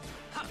you.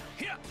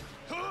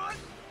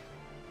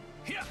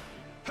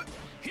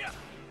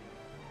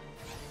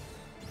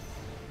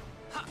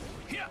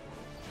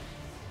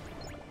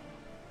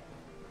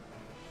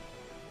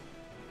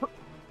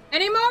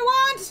 Any more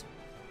wands?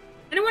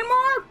 Anyone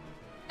more?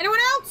 Anyone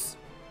else?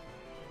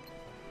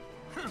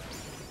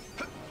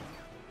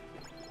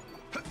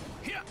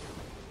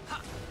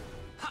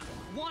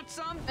 Want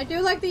some? I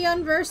do like the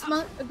unversed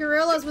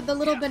gorillas with the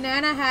little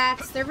banana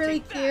hats. They're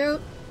really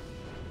cute.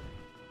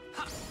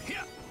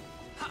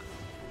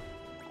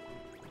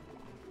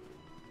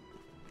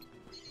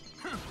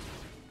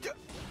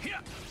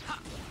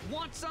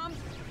 Want some?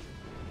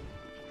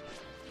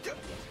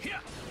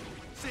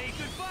 Say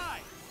goodbye.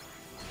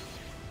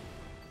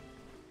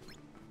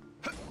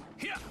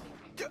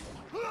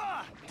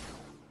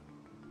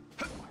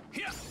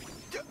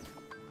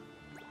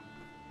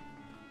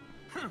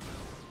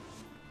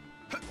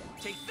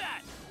 Take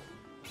that.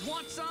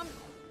 Want some?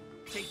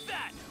 Take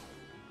that.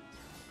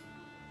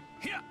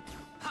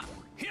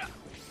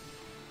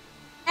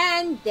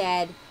 And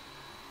dead.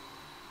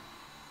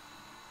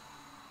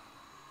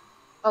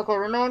 Okay,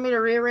 remind me to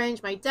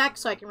rearrange my deck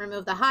so I can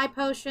remove the high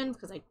potions,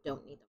 because I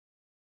don't need them.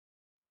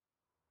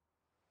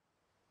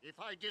 If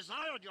I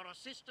desired your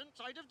assistance,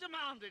 I'd have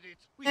demanded it.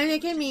 We Don't have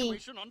look the at me.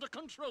 situation under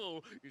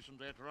control. Isn't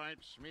that right,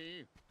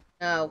 Smee?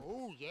 No.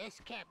 Oh,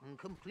 yes, Captain,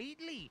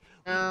 completely.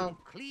 No. We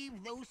would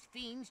cleave those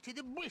fiends to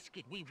the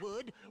brisket, we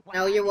would.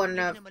 No, you I'd wouldn't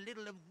give have. them a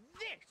little of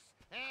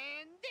this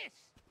and this.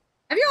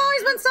 Have you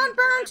always been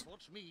sunburned?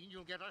 Efforts mean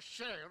you'll get a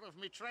share of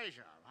me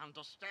treasure.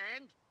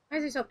 Understand? Why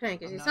is he so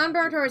pink? Is I'm he not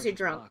sunburned after or is he Percy's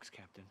drunk? box,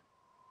 Captain.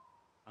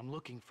 I'm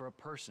looking for a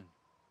person.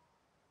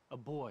 A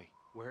boy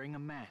wearing a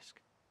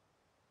mask.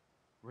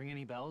 Ring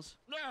any bells?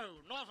 No,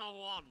 not a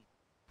one.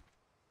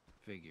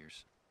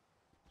 Figures.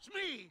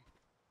 Smee,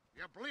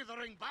 you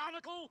blithering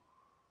barnacle.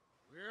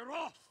 We're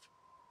off.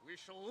 We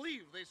shall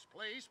leave this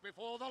place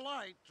before the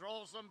light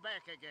draws them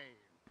back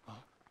again.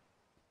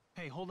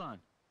 Hey, hold on.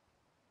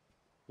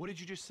 What did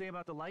you just say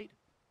about the light?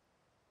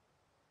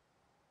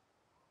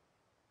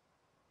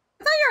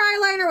 I thought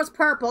your eyeliner was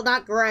purple,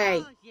 not gray.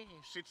 Ah, yes,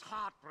 it's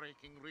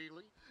heartbreaking,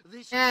 really.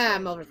 This Yeah,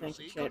 I'm chest, overthinking you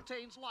see, shit.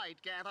 contains light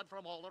gathered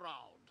from all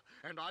around.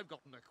 And I've got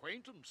an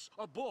acquaintance,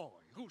 a boy,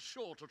 who's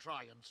sure to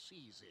try and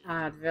seize it.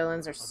 God,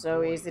 villains are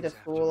so boy easy to who's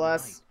after fool the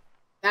us.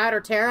 That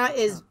or Terra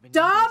is Huh, Benitez.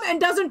 dumb and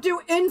doesn't do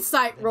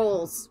insight Then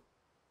rolls.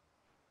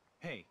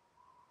 Hey,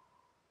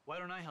 why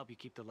don't I help you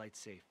keep the light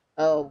safe?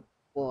 Oh,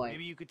 boy.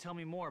 Maybe you could tell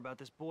me more about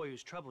this boy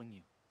who's troubling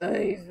you.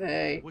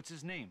 Hey. What's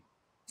his name?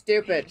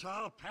 Stupid.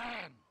 Peter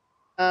Pan.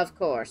 Of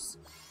course.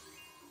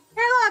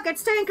 Hey, look,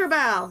 it's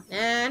Tinkerbell.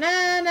 Na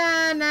na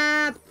na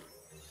na.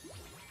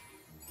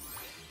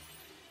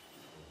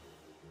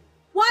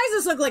 Why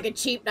does this look like a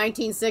cheap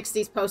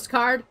 1960s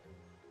postcard?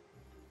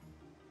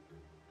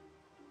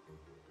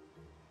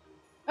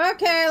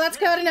 Okay, let's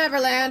go to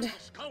Neverland.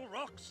 Skull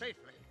Rock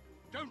safely.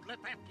 Don't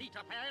let that Peter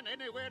Pan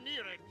anywhere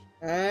near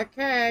it.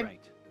 Okay.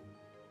 Right.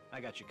 I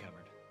got you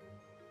covered.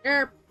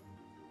 Sure.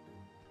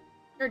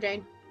 Sure,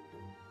 Jane.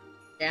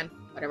 Jan,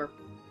 whatever.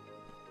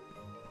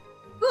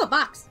 Ooh, a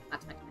box.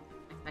 Box.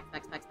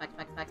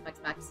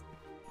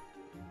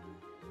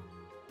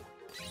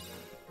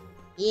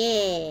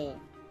 Yeah.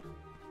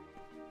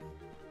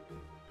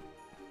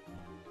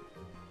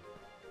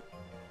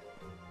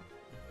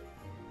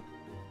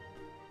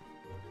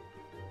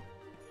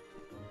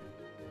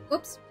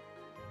 Whoops.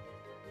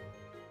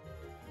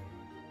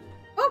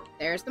 Oh,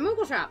 there's the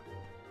Moogle shop.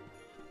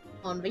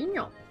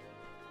 Convenient.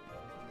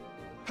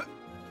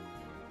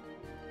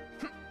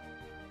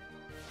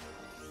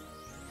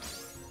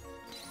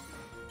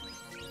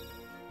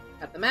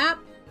 Got the map.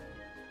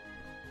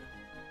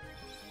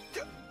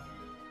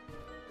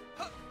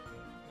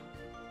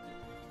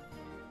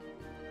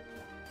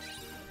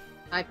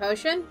 High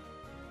potion.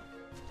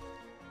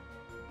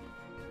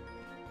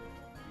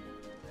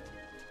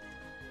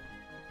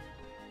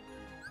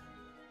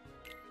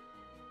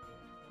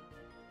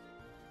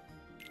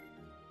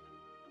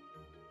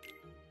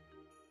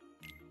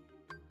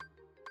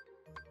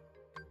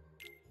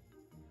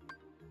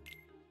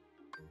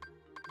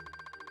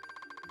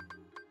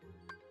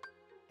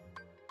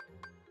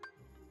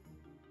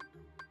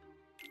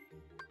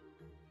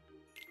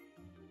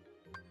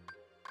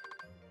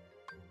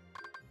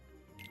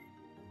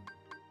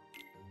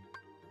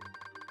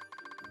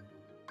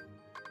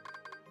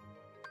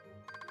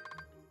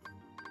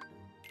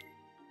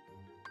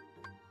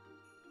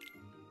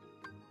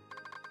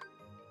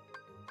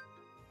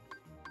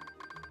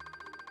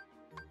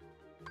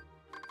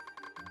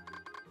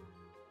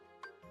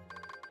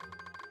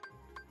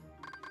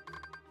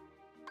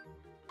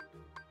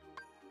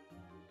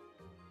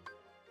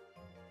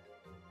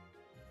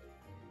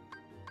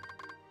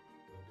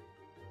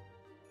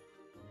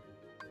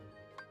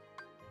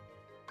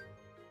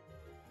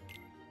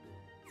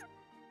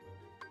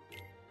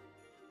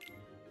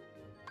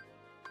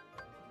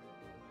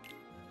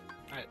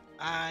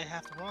 I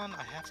have to run.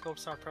 I have to go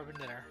start prepping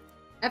dinner.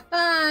 Have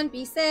fun.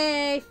 Be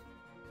safe.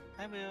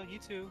 I will. You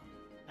too.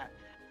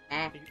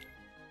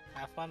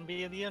 Have fun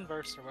being the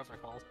inverse, or whatever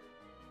it's called.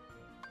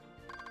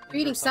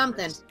 Reading Inverse,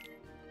 something. unverse.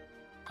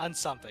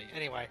 Unsomething.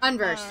 Anyway.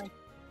 Unversed. Bye.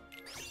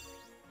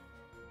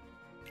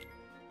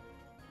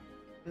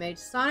 Made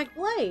Sonic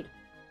Blade.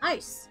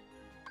 Nice.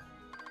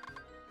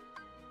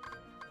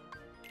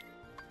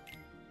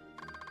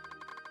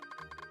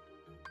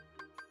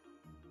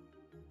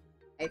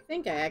 I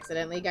think I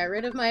accidentally got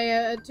rid of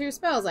my 2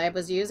 spells I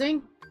was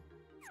using.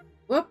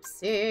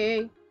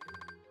 Whoopsie.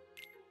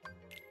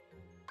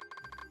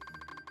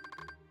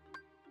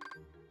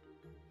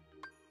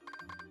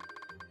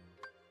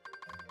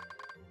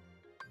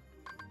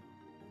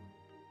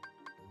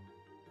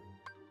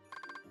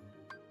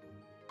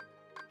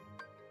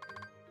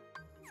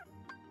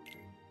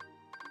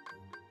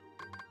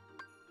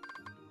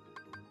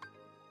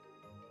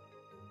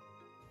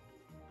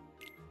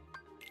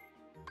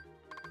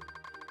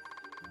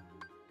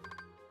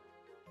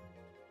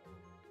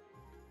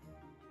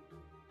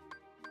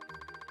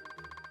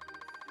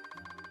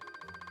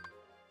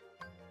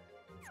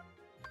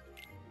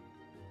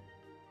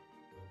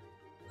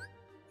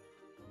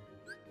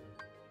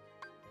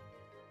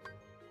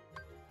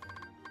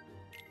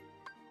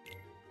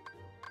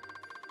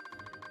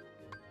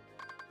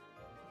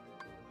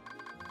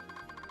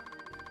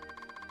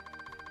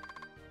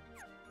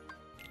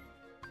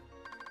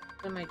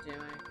 What am I doing?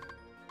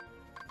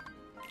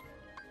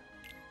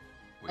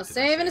 I'll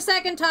save in a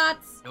second,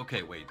 Tots!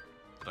 Okay, wait.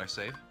 Did I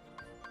save?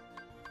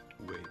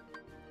 Wait.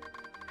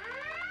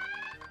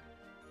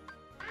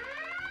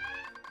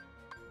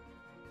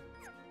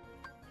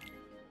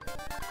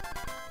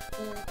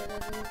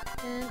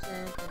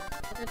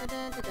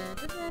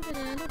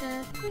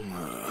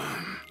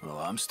 Well,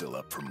 I'm still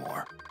up for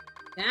more.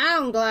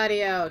 Down,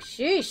 Gladio!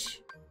 Sheesh!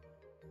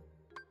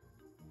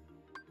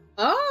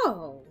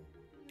 Oh!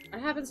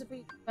 What happens if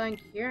we find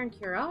Cure and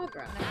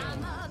Curagra?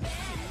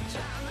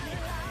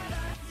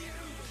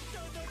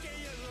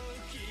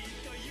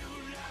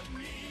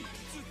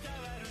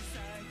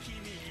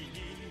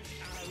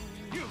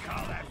 You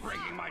call that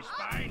breaking my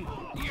spine?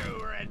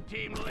 You red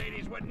team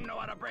ladies wouldn't know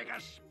how to break a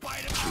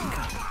spider.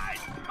 My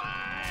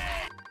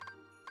spine!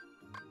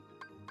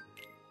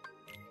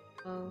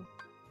 Oh.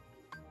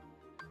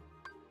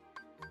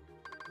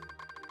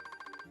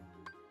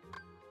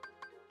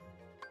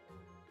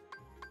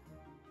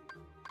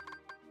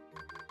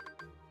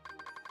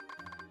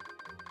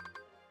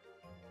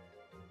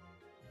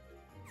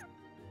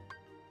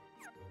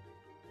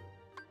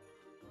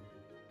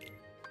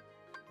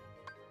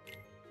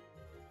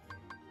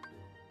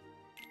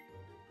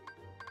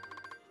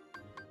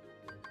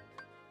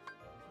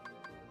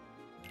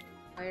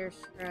 Fire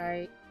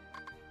Strike.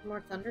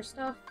 More Thunder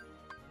stuff?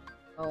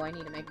 Oh, I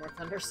need to make more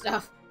Thunder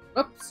stuff.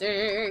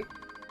 Oopsie!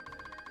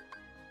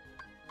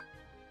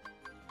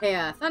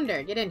 Hey,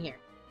 Thunder, get in here.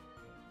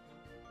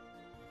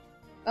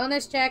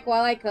 Bonus check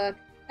while I cook.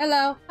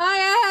 Hello.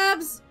 Hi,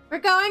 Abs! We're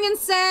going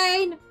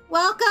insane!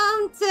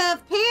 Welcome to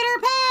Peter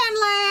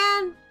Pan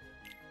Land!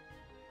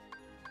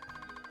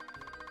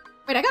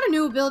 Wait, I got a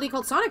new ability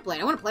called Sonic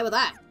Blade. I want to play with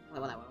that. Play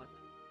with that.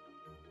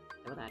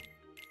 Play with that.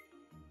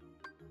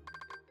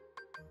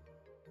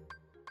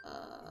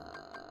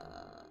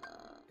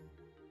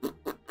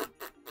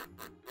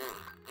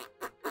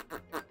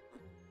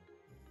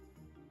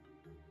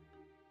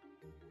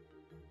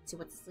 See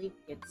what sleep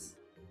gets.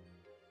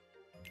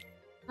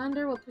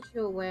 Thunder will put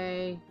you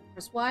away.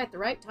 Press Y at the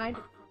right time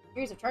to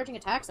series of charging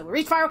attacks that will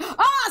reach fire.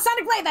 Ah,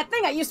 Sonic Blade, that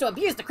thing I used to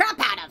abuse the crap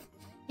out of.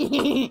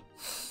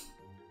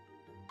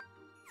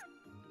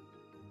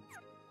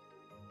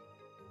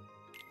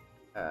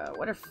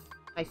 What if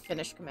I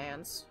finish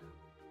commands?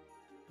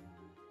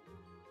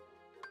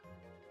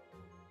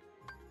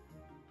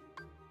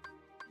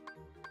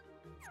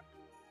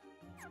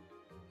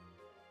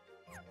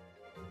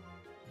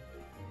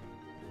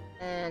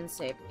 And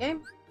save the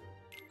game.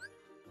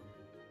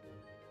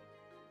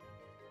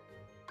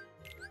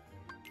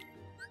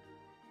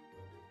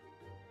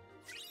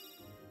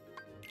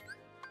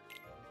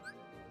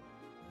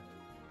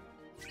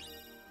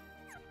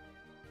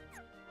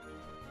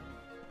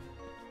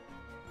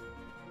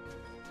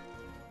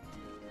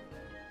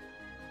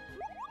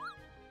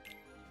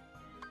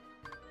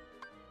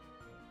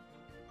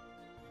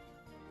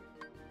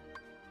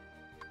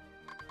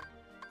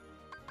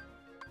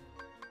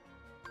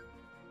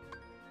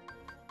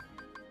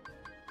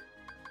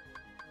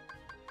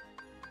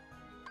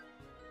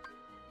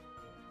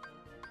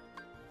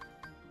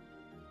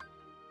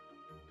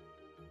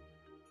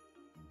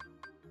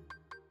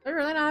 Do I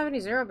really not have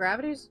any zero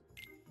gravities?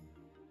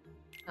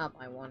 I'll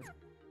buy one.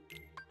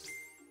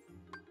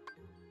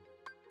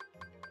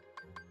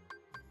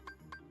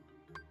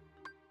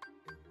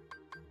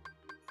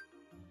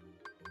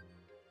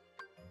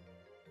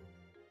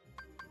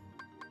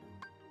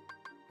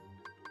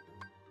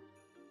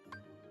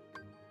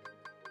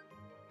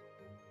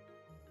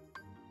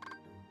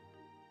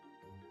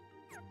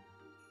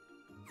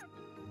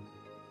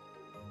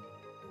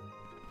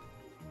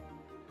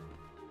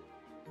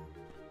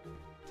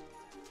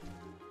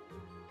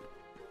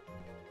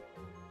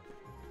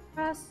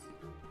 Press.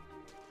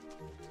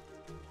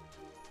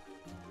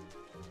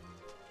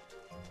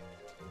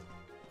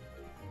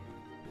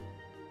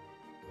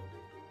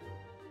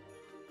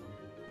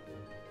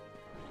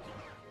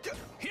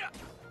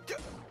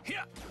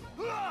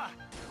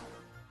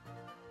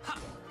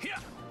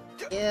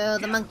 Ew,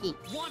 the monkey.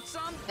 Want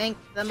some? Thank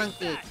the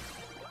monkey.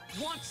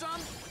 Want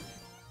some?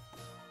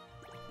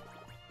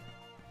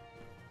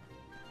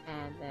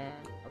 And then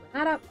open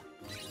that up.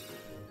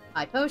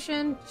 High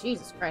potion.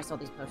 Jesus Christ, all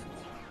these potions.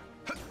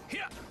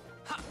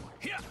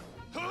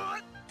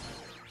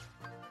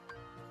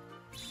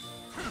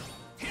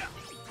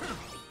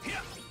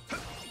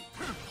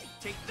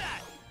 Take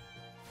that.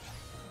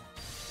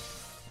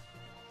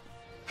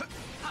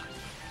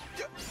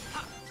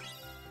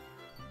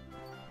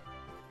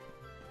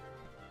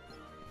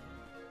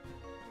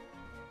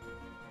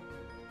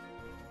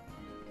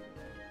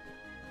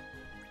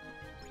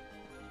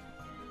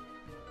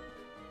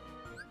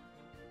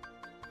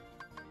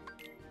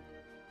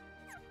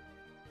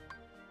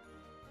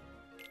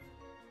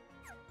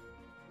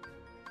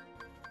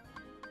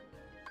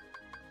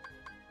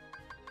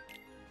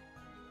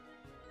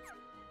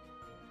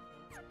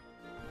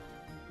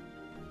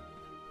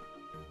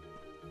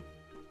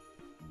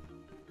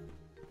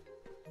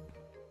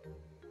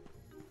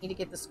 Need to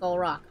get the Skull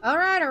Rock.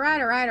 Alright.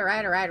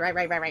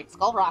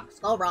 Skull Rock,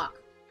 Skull Rock.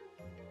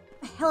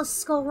 What the hell is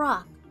Skull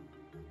Rock?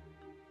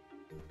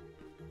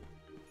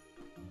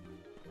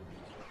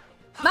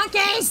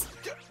 Monkeys!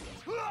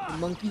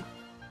 Monkey.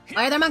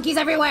 Why are there monkeys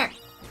everywhere?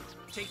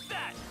 Take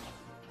that.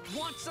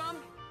 Want some?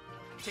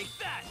 Take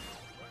that.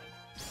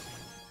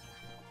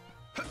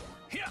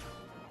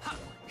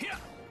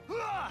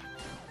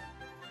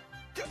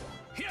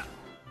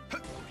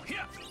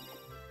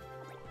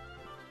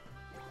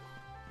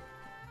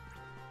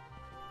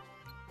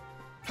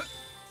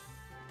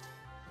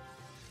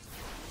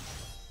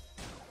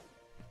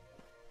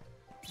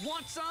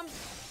 Want some?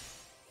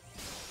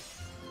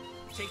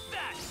 Take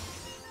that.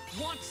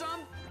 Want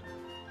some?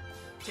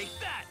 Take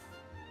that.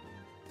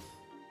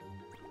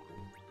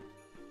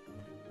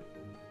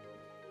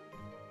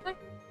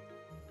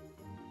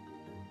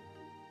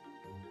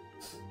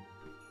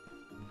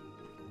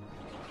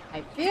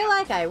 I feel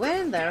like I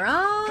went in the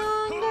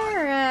wrong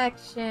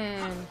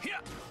direction.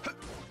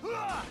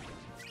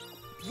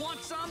 Want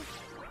some?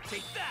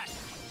 Take that.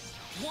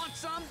 Want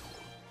some?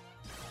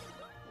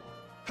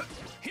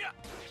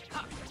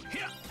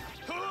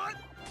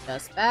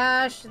 Just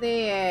bash the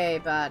A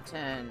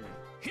button.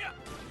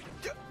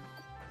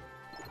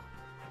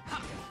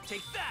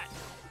 Take that.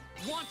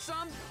 Want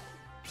some?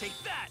 Take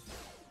that.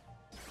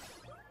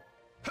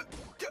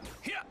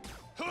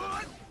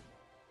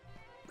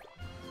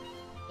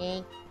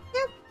 Thank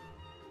you.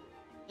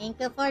 Thank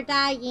you for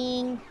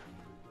dying.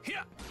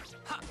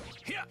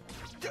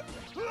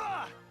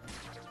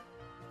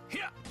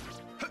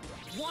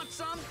 Want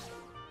some?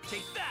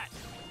 Take that.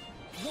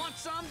 Want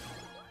some?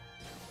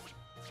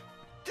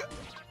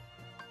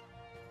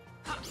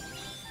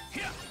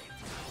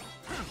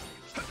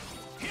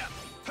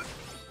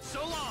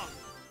 So long.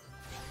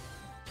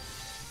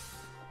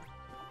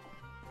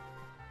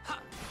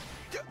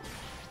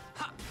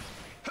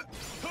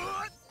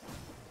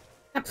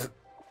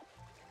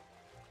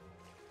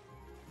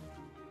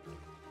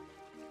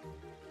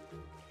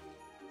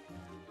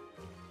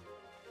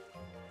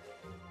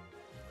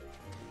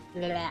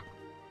 Blah.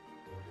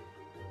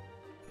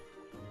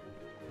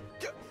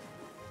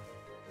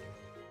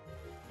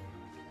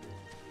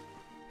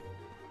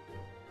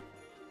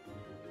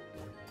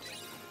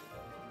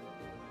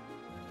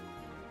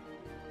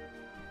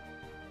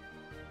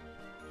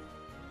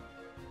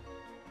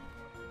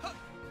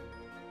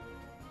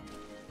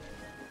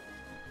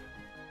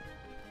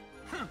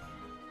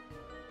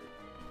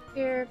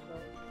 Here, go.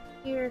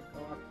 Here, go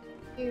up.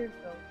 Here,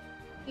 go.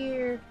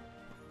 Here.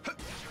 Fuck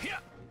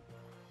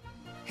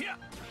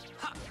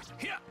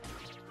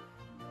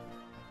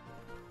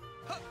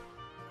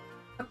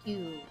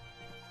you.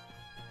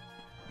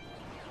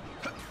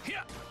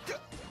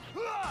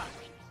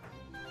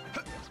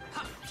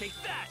 Take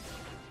that.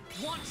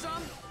 Want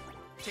some?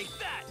 Take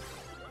that.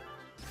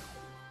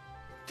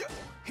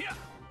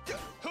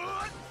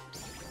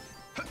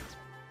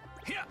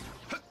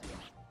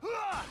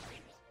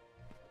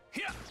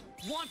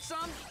 Want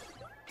some?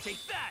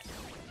 Take that.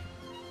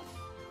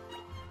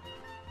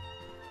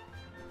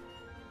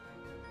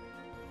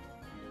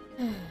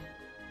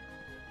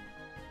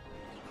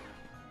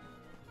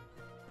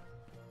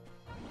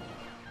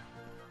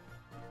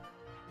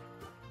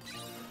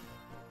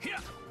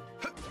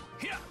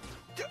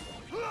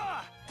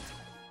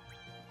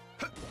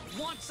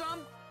 Want some?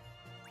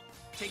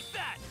 Take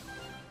that.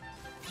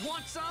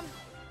 Want some?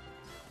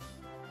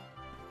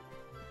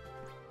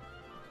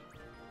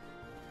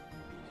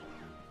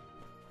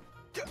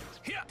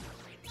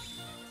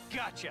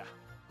 Gotcha.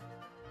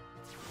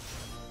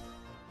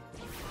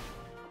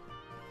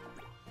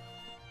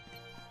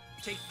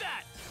 Take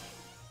that.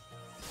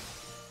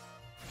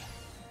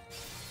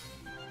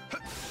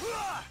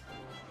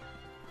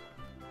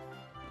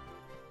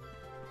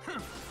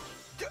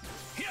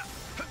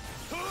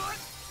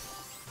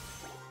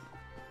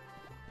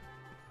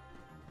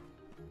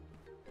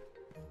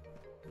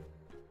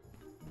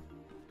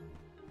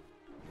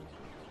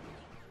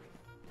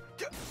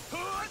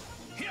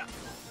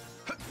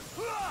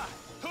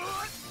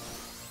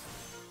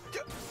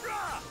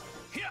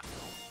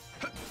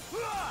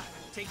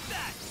 Take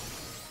that!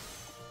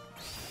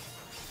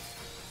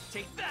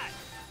 Take that!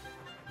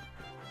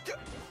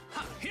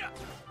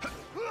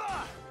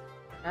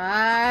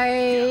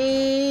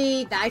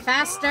 Die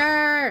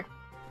faster!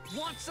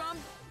 Want some?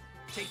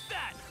 Take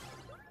that!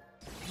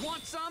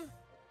 Want some?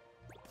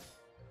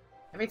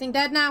 Everything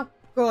dead now?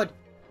 Good.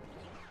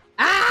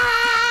 Ah!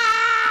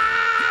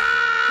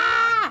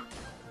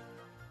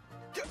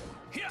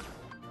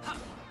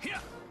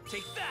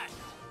 Take that!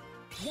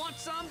 Want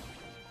some?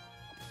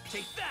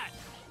 Take that!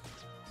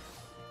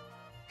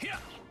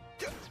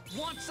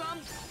 Want some?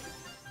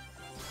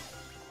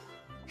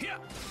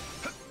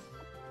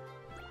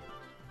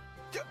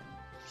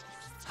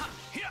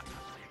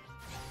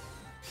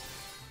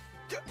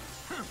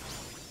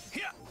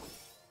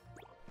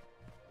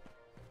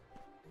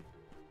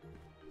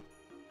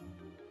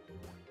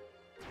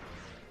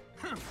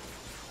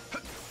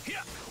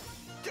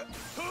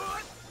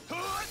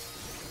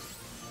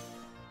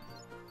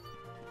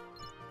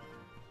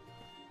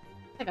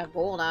 I got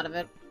gold out of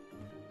it.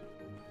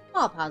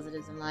 All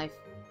positives in life.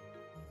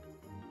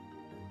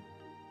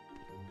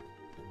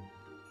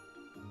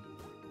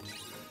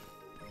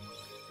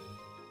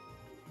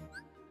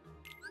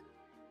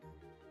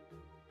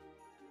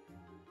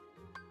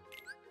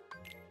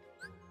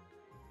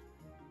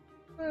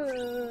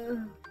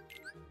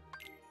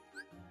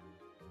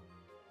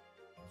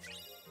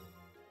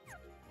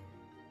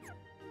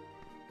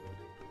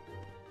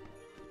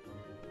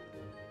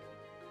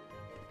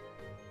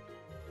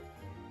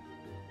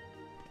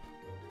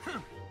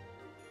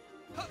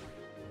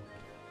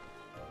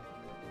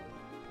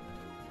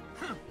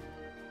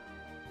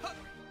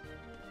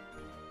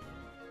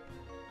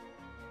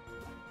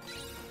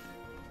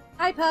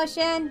 Hi,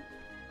 potion.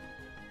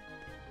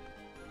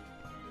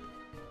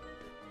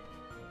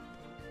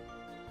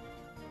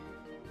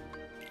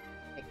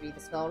 Victory the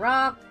Skull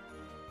Rock.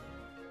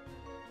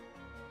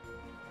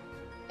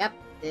 Yep,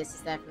 this is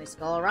definitely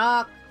Skull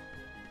Rock.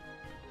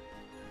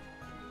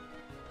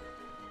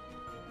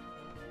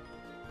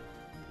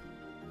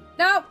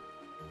 Nope.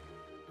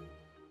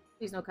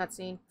 Please no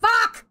cutscene.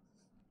 Fuck!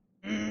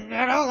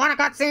 I don't want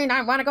a cutscene.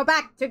 I want to go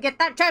back to get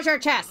that treasure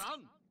chest.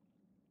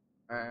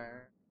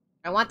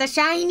 I want the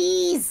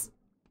shinies!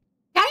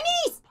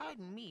 Shinies!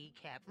 Pardon me,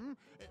 Captain,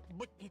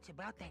 but it's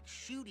about that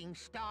shooting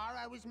star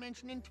I was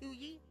mentioning to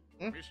ye.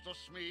 Mr.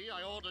 Smee,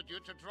 I ordered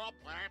you to drop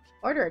that.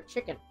 Order a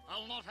chicken.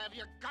 I'll not have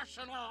you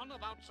gushing on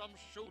about some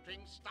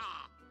shooting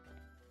star.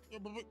 Yeah,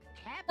 but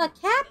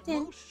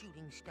Captain. Most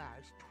shooting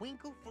stars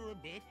twinkle for a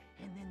bit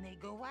and then they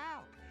go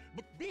out.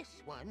 But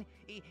this one,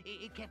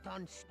 it kept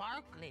on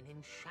sparkling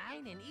and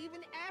shining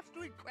even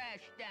after it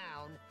crashed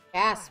down.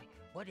 Yes. Why,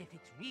 what if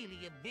it's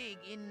really a big,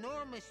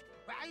 enormous,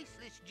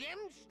 priceless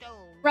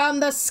gemstone? From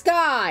the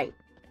sky!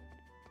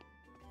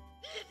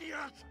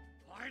 Idiot!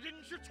 Why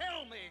didn't you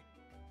tell me?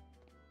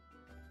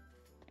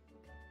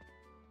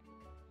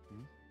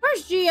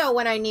 Where's Geo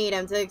when I need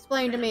him to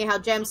explain to me how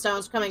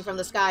gemstones coming from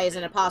the sky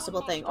isn't a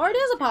possible thing? Or it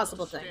is a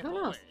possible thing. Who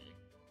knows?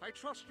 I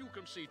trust you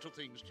can see to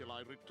things till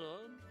I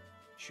return.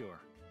 Sure.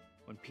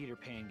 When Peter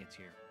Pan gets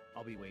here,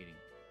 I'll be waiting.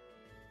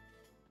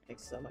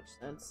 Makes so much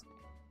sense.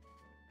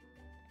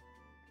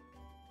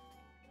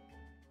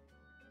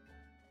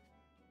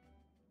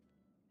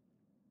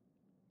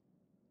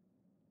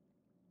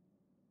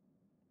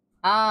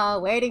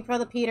 Waiting for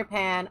the Peter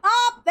Pan.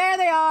 Oh, there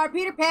they are!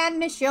 Peter Pan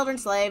and his children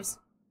slaves.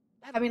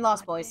 I mean,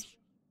 Lost Boys.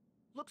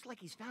 Looks like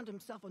he's found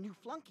himself a new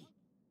flunky.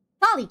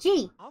 Golly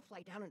gee! I'll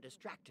fly down and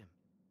distract him.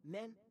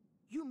 Men,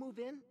 you move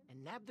in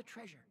and nab the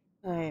treasure.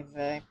 Ay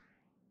vey.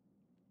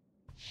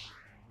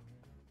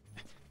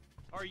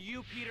 Are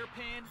you Peter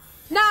Pan?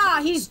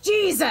 Nah, he's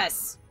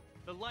Jesus!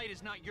 The light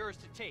is not yours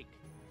to take.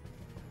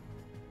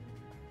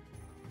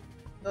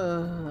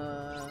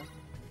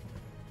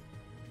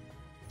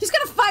 He's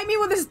gonna fight me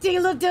with his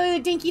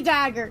dinky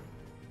dagger.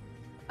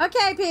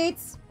 Okay,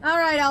 Pete's.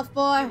 Alright, elf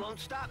boy. You won't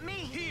stop me.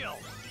 Heal!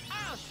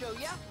 I'll show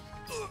ya.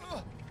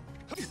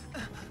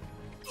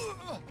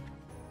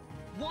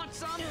 Want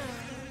some?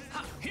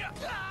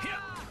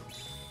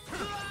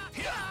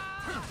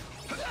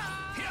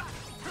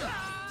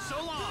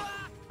 So long.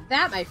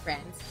 That, my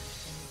friends.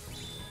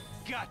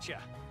 Gotcha.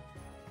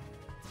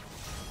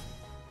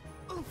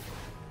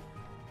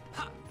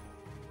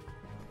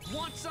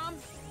 Want some?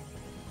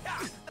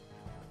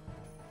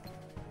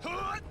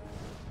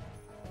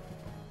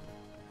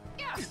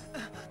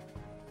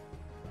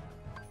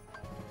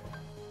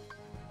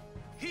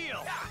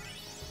 Heal!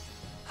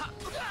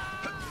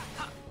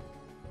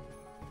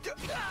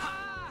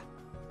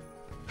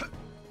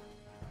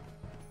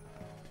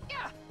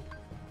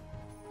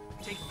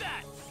 Take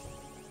that!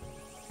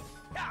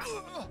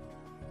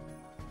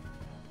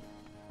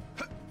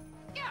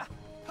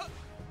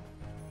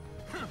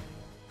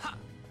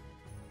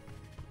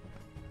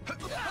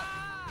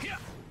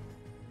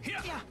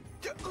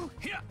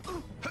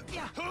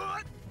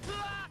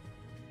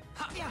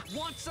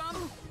 Want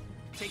some?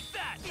 Take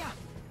that!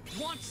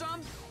 Want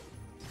some?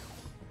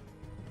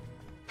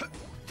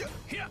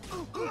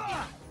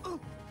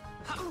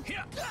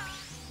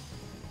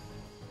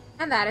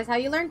 And that is how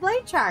you learn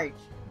Blade Charge.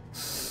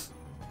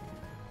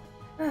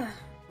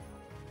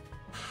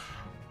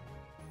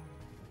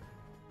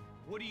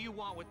 What do you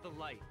want with the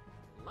light?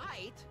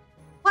 Light?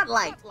 What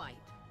light? What light?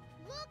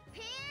 Look,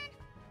 Pan!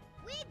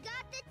 We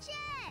got the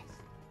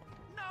chest!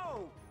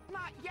 No!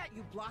 Not yet,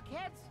 you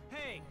blockheads!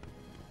 Hey!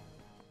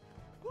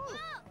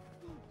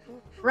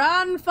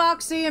 Run,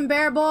 Foxy and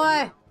Bear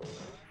Boy!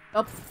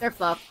 Oh, they're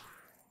fucked.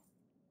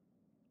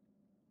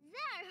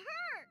 That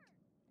hurt!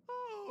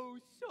 Oh,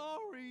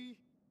 sorry.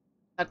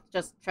 That's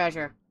just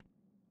treasure.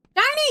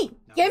 Tiny!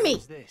 Gimme!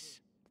 What's this?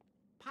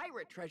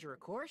 Pirate treasure, of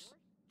course.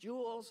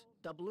 Jewels,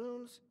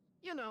 doubloons,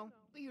 you know,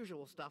 the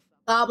usual stuff.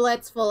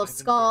 Goblets full of I've been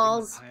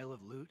skulls. guarding a pile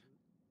of loot?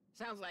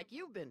 Sounds like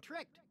you've been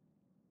tricked.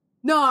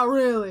 Not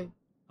really.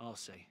 I'll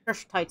say.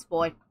 Crush tights,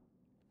 boy.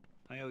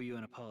 I owe you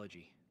an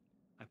apology.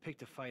 I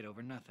picked a fight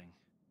over nothing.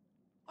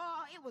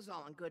 Oh, it was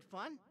all in good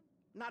fun.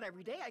 Not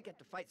every day I get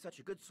to fight such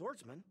a good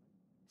swordsman.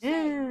 Say,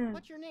 Mm.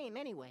 what's your name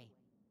anyway?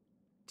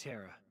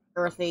 Tara.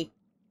 Earthy.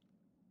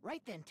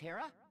 Right then,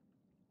 Tara.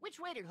 Which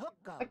way did Hook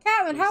go?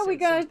 Captain, how are we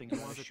gonna... Something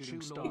about a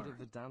shooting star. of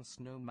the dance,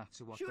 no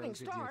matter what Shooting those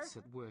star? idiots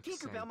at work say.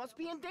 Tinkerbell must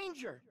be in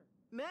danger.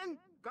 Men,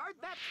 guard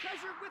that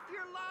treasure with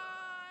your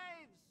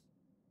lives!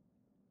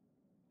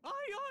 Aye,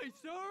 aye,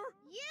 sir!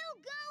 You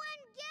go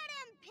and get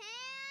him,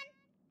 Pan!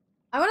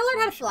 I want to learn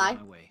how to fly.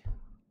 My way.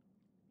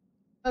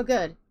 Oh,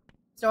 good.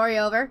 Story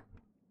over.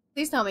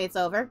 Please tell me it's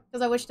over,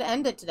 because I wish to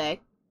end it today.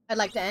 I'd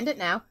like to end it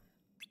now.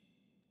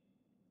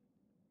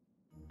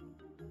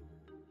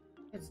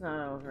 It's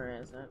not over,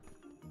 is it?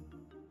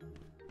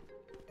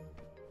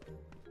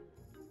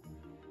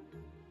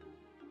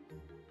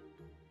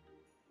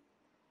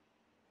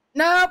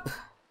 Nope!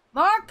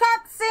 More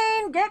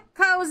cutscene! Get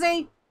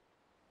cozy!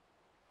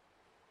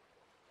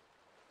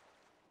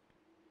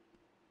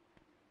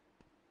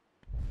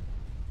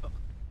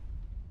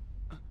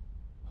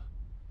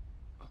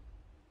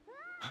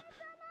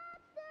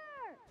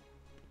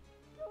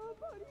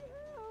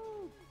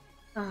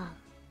 Ah,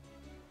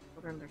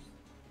 children, they're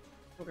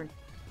children.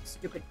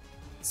 Stupid.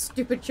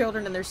 Stupid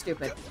children, and they're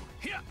stupid.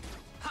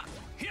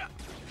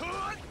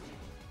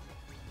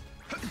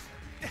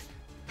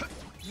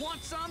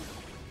 Want some?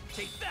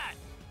 Take that!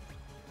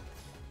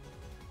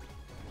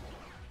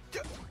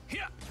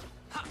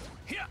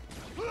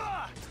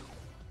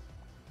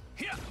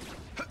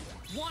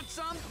 Want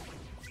some?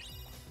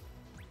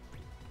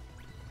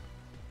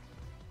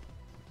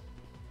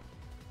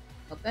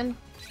 Open.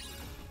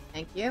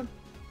 Thank you.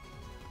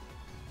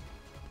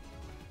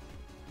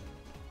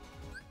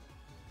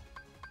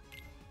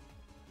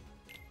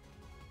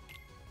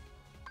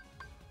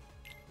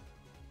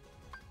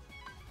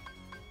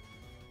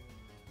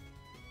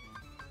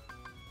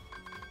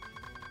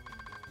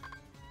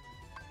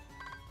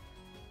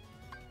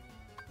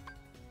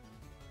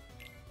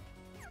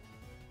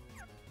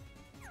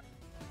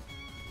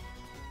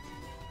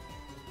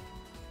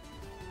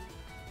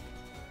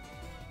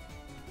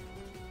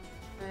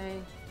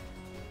 Okay.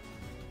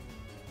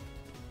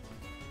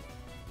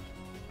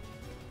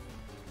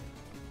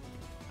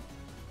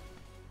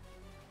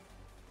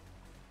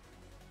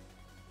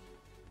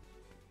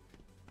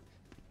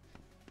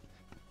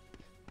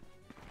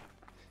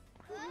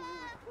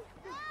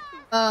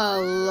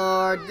 Oh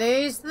Lord,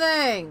 these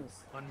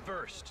things!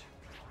 Unversed.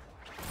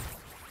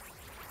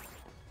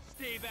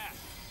 Stay back!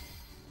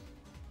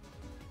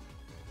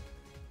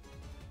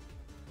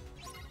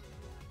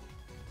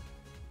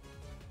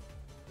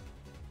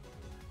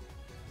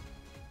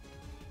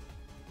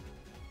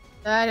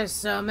 That is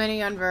so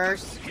many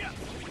unversed.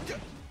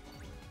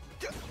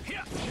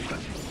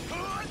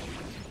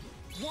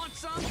 Want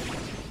some?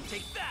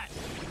 Take that!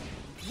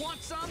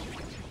 Want some?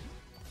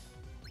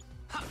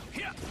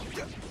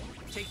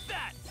 Take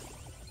that!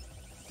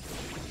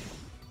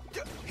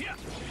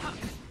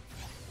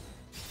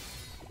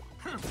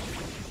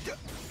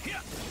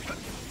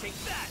 Take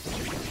that!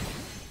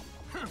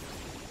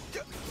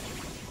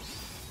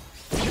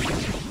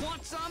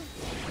 Want some?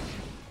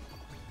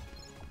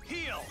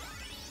 Heal!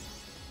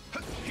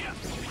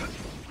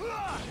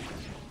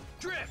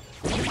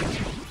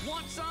 Drift!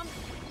 Want some?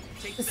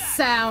 Take The that!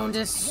 sound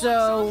is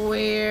so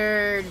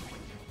weird.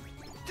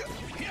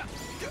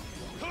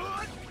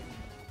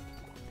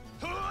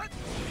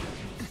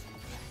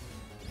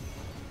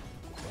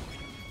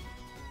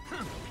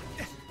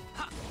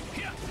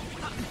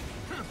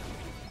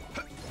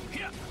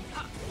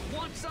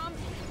 Want some?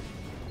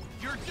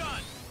 You're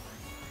done!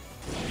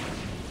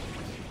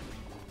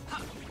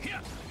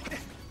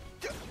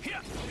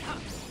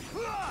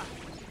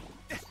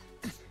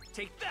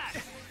 Take that!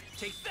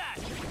 Take that!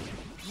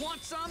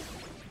 Want some?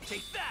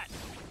 Take that!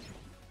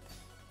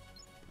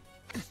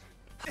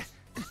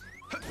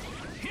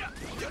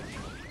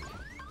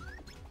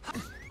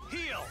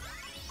 Heal!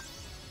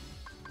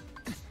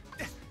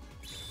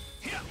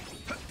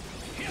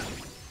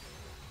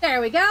 There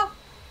we go.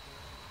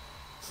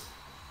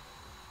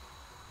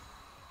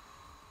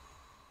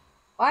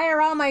 Why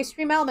are all my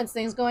Stream Elements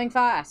things going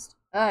fast?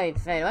 Oh,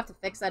 do I have to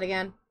fix that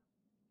again?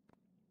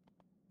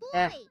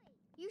 Boy,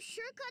 you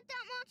sure cut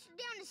that monster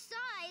down to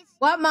size.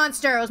 What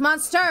monsters?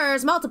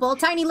 Monsters! Multiple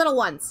tiny little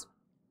ones.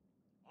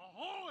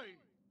 Ahoy!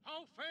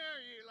 How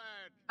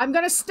I'm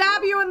gonna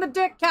stab you in the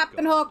dick,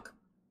 Captain Hook.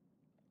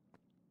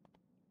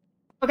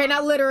 Okay,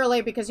 not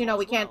literally, because, you know,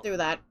 we can't do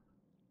that.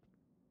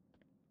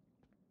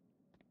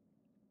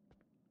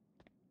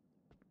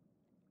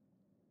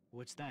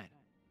 What's that?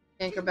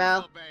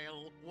 Tinkerbell.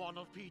 Tinkerbell, one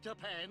of Peter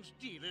Pan's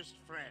dearest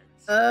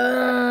friends.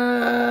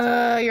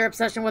 Your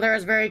obsession with her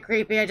is very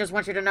creepy. I just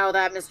want you to know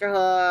that, Mr.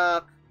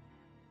 Hook.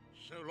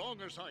 So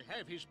long as I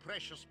have his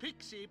precious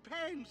pixie,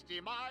 Pan's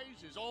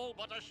demise is all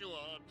but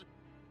assured.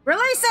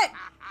 Release it!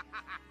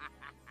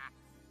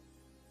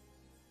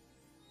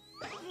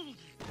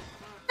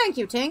 Thank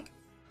you, Tink.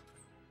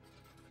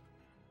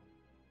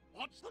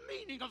 What's the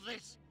meaning of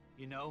this?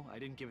 You know, I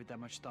didn't give it that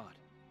much thought.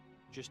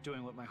 Just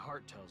doing what my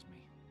heart tells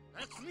me.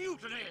 That's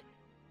mutiny,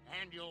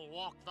 and you'll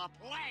walk the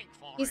plank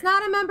for He's it.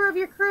 not a member of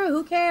your crew.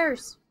 Who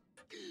cares?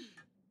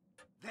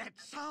 That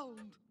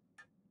sound.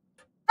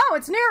 Oh,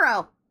 it's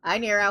Nero. Hi,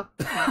 Nero.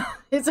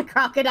 It's a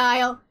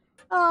crocodile.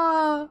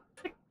 Oh.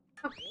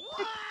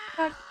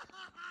 Hooray!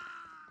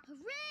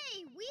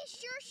 We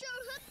sure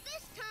showed Hook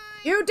this time.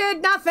 You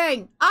did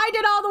nothing. I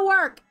did all the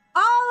work.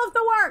 All of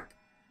the work.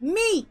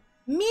 Me.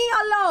 Me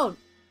alone.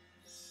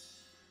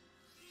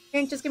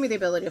 Hank, just give me the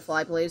ability to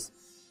fly, please.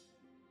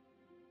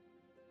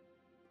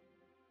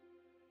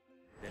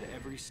 That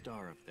every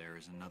star up there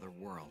is another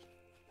world.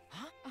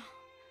 Huh?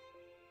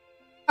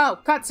 Oh,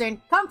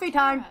 cutscene. Comfy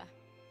time.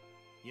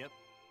 Yep.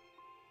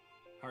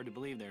 Hard to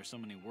believe there are so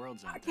many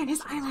worlds out there. Again,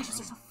 his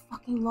eyelashes are so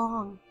fucking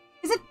long.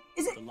 Is it?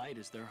 The light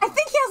is their I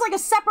think he has like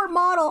a separate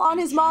model on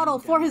his model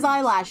for his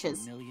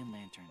eyelashes. Million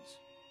lanterns.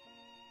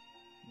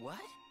 What?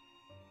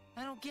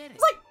 I don't get it.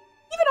 It's like,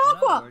 even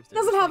Aqua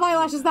doesn't have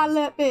eyelashes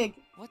that big.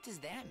 What does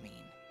that mean?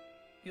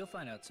 You'll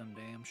find out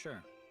someday, I'm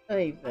sure.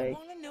 Hey, I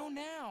want to know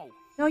now.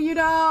 No, you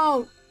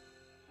don't.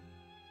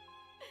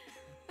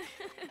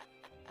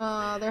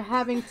 They're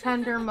having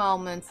tender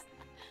moments.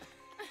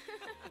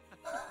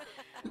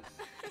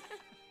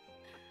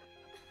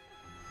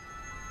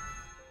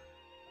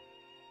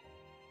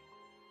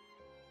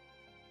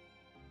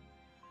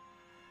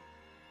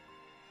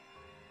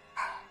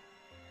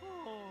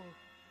 Oh,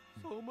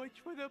 so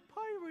much for the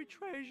pirate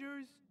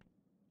treasures.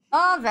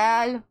 Oh,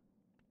 well.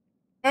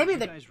 Maybe You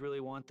the... guys really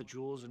want the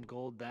jewels and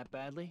gold that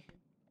badly?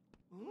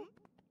 Nah,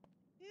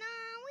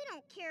 we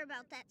don't care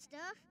about that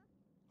stuff.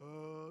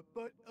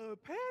 But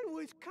Pan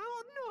was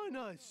counting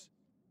on us.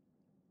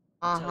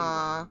 I'll tell you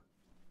Uh-huh. what.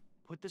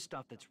 Put the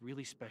stuff that's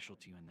really special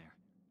to you in there.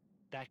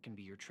 That can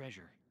be your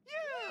treasure.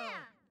 Yeah!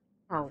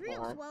 Oh, Real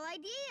God. swell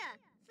idea.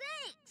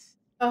 Thanks.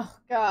 Oh,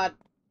 God.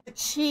 The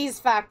cheese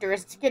factor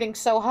is getting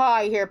so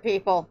high here,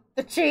 people.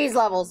 The cheese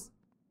levels.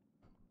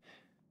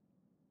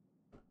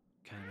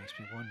 Kinda makes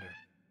me wonder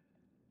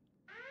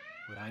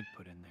what I'd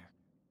put in there.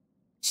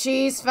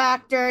 Cheese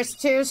factor is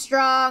too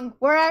strong.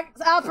 We're at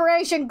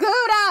Operation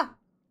Gouda!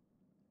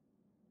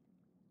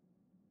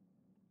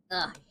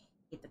 Ugh, I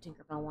hate the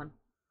Tinkerbell one.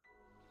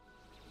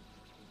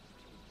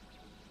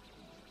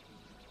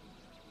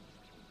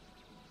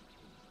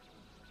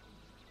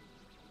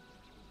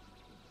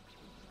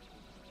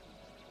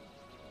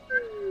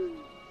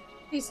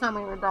 Please tell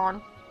me we're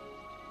done.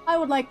 I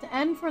would like to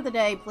end for the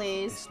day,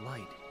 please. This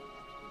light.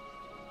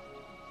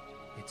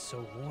 It's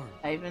so warm.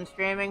 I've been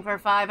streaming for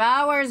 5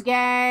 hours,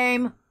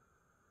 game!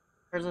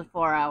 Or is it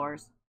 4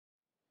 hours?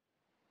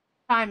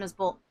 Time is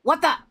bull-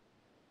 What the?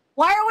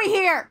 Why are we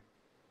here?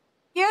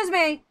 Excuse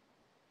me.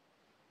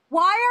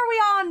 Why are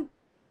we on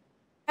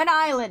an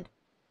island?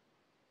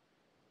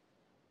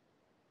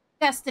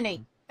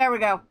 Destiny. There we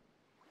go.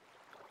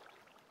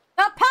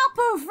 The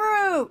Palpu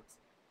fruit!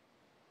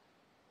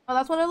 Oh,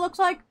 that's what it looks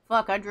like?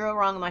 Fuck, I drew it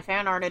wrong in my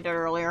fan art I did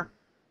earlier.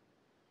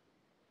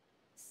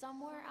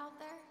 Somewhere out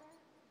there,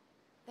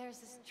 there's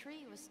this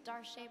tree with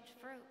star-shaped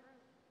fruit.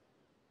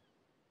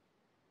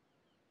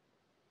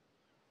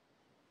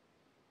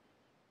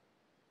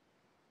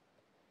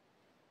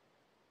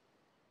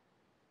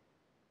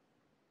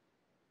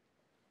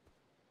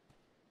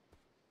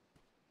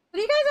 Do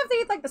you guys have to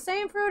eat, like, the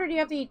same fruit, or do you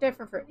have to eat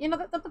different fruit? You know,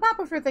 the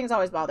Palpu fruit thing's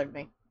always bothered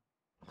me.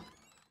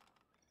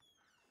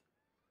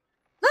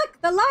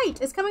 Look! The light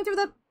is coming through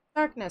the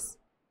darkness.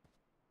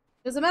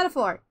 There's a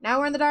metaphor. Now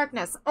we're in the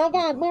darkness. Oh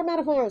god, more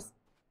metaphors!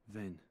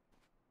 Ven.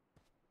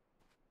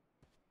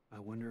 I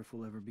wonder if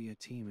we'll ever be a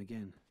team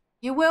again.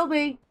 You will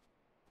be.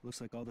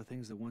 Looks like all the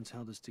things that once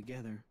held us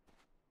together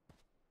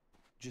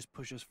just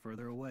push us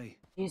further away.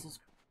 Jesus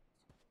Christ.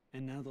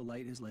 And now the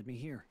light has led me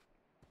here.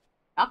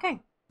 Okay.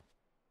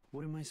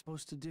 What am I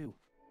supposed to do?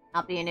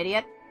 Not be an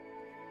idiot.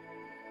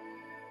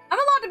 I'm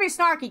allowed to be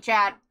snarky,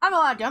 chat. I'm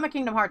allowed to. I'm a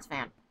Kingdom Hearts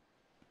fan.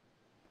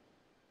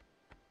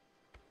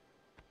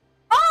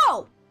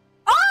 Oh!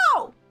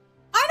 Oh!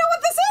 I know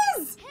what this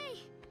is! Hey,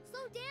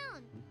 slow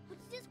down. Would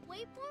you just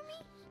wait for me?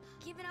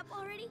 Giving up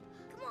already?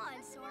 Come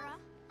on, Sora.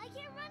 I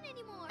can't run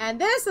anymore. And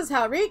this is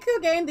how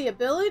Riku gained the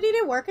ability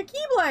to work a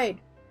Keyblade.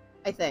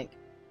 I think.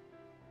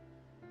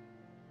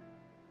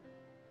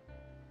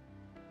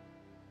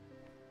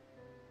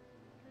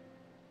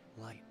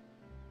 Light.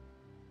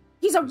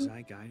 He's a... Was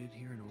I guided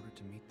here in order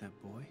to meet that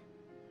boy?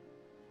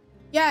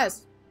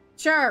 Yes.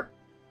 Sure.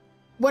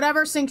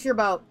 Whatever sinks your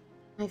boat.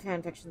 My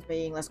fanfiction's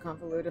being less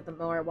convoluted the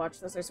more I watch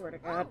this, I swear to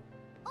God.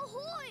 Oh,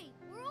 ahoy!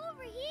 We're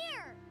over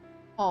here!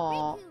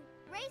 Aww. Riku,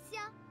 race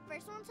ya!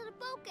 First one to the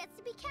boat gets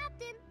to be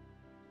captain!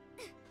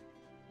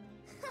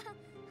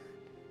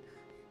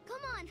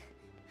 Come on!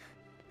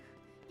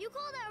 You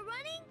call that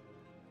running?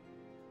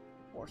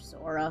 Poor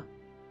Sora.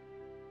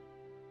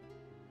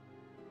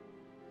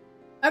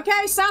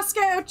 Okay,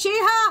 Sasuke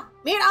Uchiha!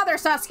 Meet other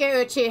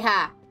Sasuke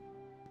Uchiha!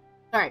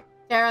 Alright,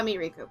 Sarah, meet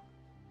Riku.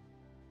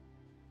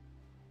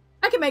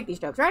 I can make these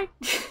jokes, right?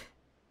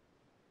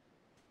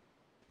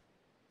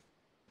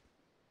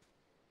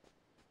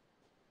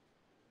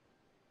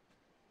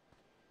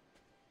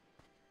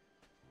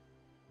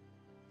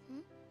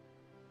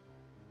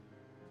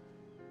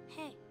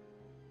 Hey.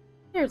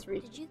 Here's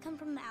Riku. Did you come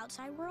from the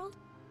outside world?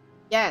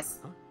 Yes.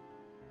 Huh?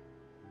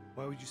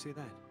 Why would you say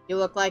that? You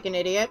look like an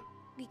idiot.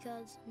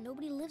 Because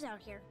nobody lives out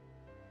here.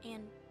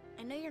 And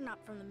I know you're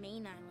not from the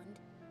main island.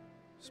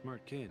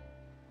 Smart kid.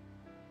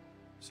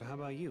 So how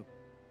about you?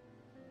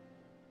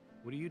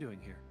 What are you doing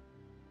here?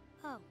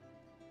 Oh.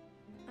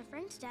 My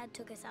friend's dad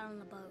took us out on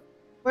the boat.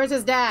 Where's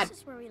his dad? This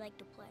is where we like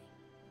to play.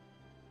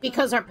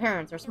 Because our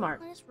parents are They smart.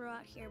 won't let us row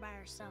out here by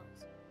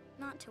ourselves.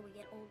 Not till we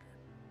get older.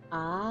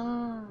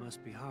 Ah.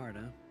 Must be hard,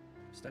 huh?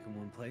 Stuck in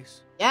one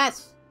place?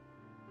 Yes.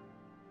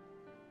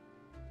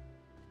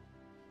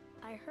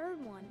 I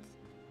heard once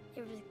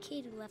there was a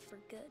kid who left for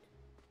good.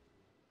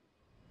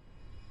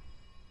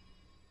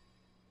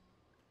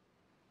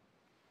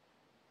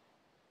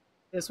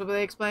 This will be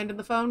explained in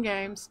the phone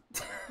games.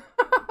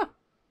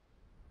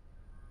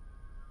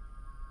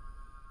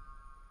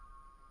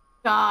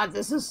 God,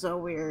 this is so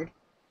weird.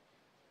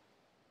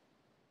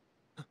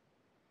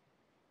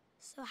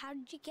 So how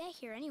did you get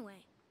here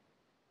anyway?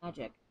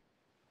 Magic.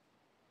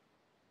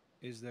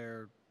 Is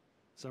there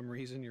some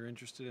reason you're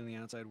interested in the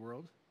outside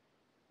world?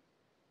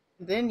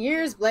 Then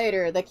years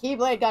later, the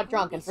Keyblade got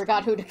drunk and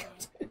forgot who to go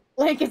to.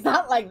 Like, it's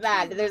not like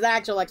that. There's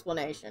actual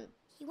explanation.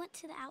 He went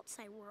to the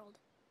outside world.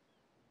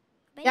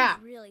 I bet Yeah.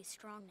 he's really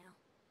strong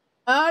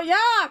now. Yeah!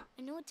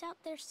 I know it's out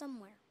there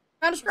somewhere.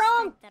 Kinda The strong!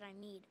 strength that I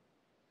need.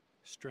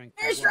 Strength.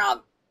 Very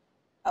strong!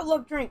 I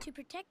love drink. To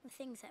protect the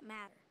things that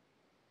matter.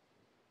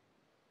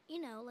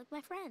 You know, like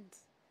my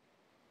friends.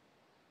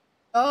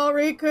 Oh,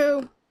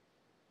 Riku.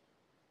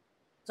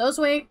 So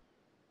sweet.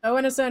 So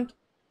innocent.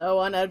 So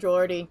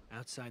unedgelordy.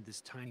 Outside this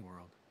tiny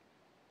world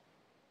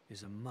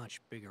is a much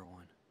bigger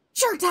one.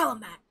 Sure, tell him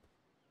that.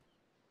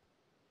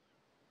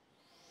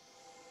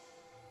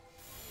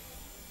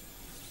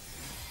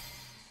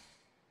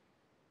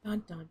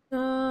 Dun dun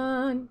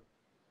dun.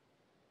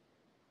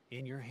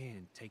 In your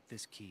hand, take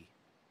this key.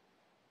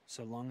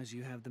 So long as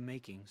you have the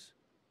makings,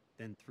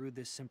 then through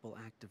this simple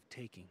act of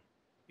taking,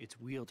 its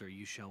wielder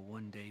you shall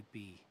one day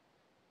be.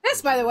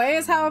 This, by the way,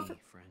 is how... Me,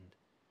 friend.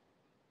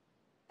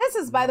 This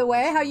is, by the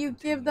way, how you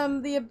give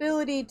them the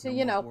ability to,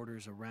 you know,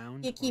 Orders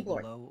around, be a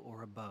keyboard. below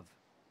or above,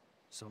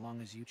 so long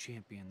as you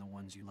champion the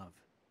ones you love.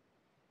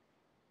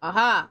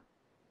 Aha.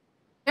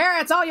 Here,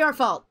 it's all your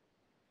fault.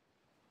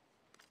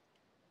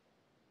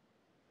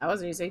 That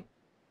was easy.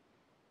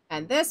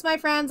 And this, my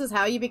friends, is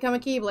how you become a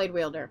Keyblade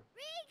wielder.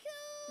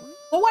 Riku!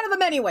 Well, one of the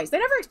many ways. They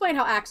never explain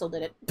how Axel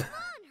did it. Come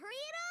on, hurry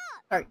it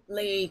up! Alright,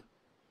 Lee.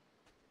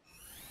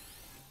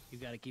 You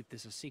gotta keep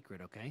this a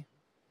secret, okay?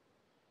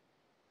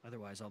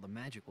 Otherwise, all the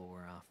magic will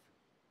wear off.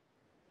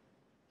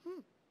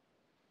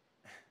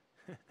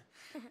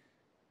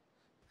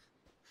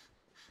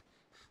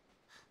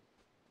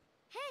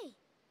 Hey,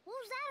 what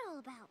was that all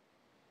about?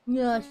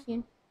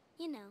 Nothing.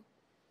 You know.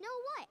 No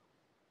what?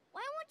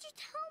 Why won't you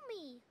tell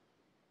me?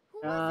 Who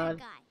was God. that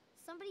guy?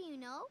 Somebody you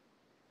know?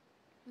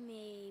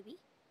 Maybe.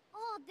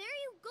 Oh, there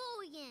you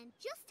go again.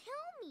 Just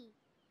tell me.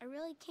 I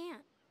really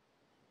can't.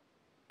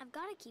 I've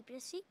got to keep it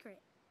a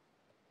secret.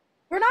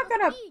 We're not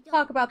gonna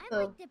talk about I'm the...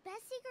 like the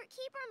best secret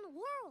keeper in the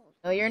world.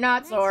 No, you're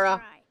not, Nice Sora.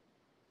 try.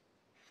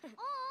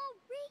 Oh,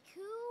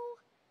 Riku.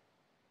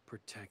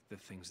 Protect the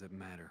things that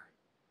matter.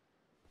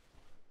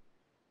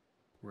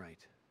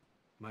 Right.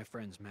 My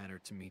friends matter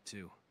to me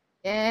too.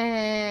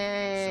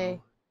 Yay.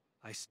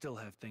 So, I still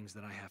have things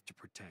that I have to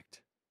protect.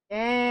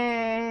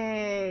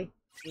 Yay.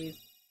 Jeez.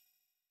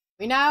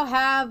 We now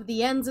have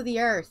the ends of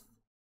the earth.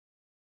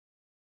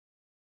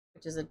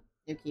 Which is a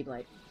new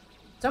Keyblade.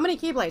 So many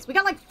Keyblades. We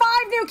got like 5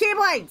 new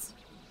Keyblades!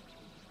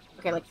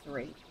 Okay, like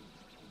 3.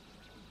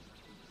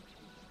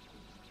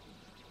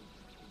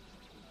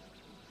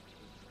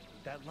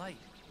 That light.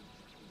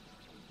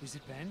 Is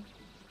it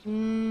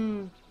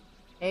Ben?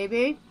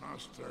 Maybe?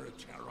 Master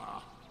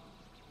Terra,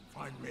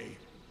 find me.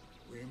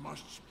 We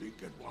must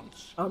speak at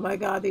once. Oh my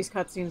god, these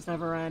cutscenes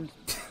never end.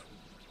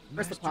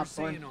 Where's the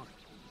Master popcorn? Xehanort.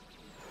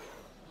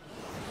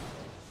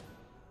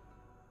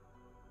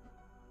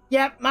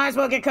 Yep, might as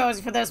well get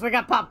cozy for this. We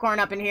got popcorn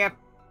up in here.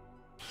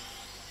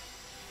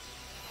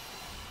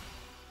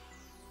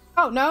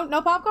 Oh, no?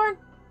 No popcorn?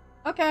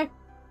 Okay.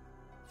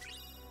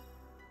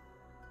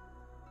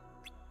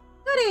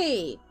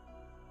 Goody!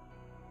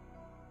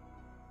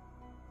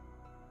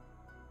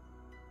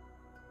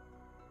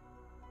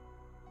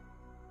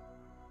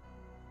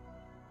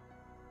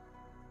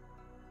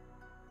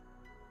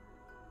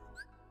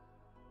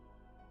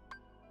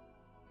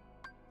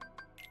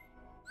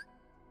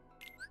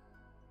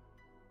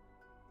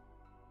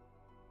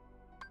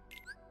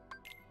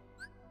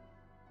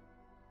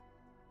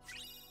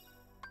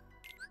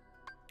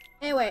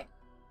 Anyway,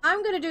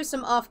 I'm gonna do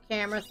some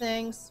off-camera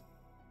things.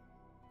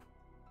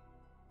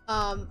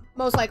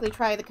 Most likely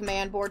try the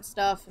command board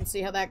stuff and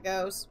see how that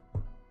goes.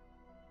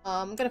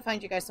 I'm gonna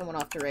find you guys someone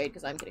off to raid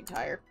because I'm getting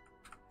tired.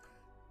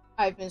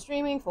 I've been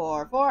streaming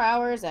for 4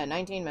 hours and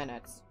 19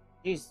 minutes.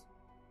 Jeez.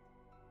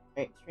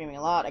 Great, streaming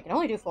a lot. I can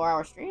only do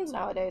 4-hour streams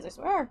nowadays, I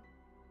swear.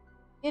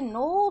 Getting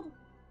old.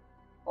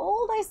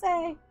 Old, I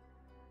say.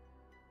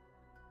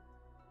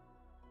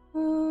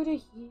 Who to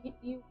hit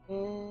you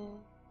with?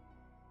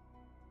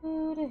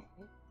 Who to hit?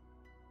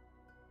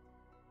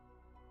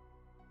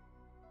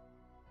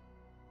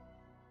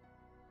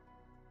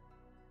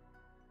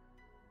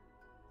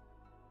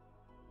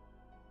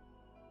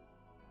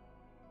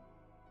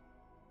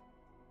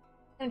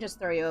 I'm gonna just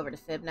throw you over to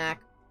Fibnac.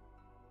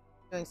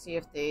 Doing Sea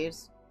of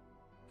Thieves.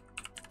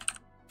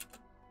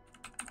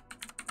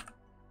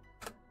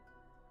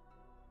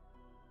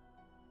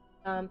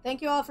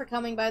 Thank you all for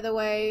coming, by the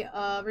way.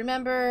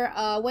 Remember,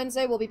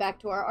 Wednesday we'll be back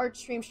to our art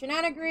stream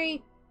shenanigans.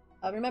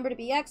 Remember to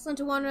be excellent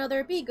to one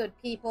another, be good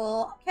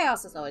people.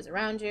 Chaos is always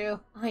around you.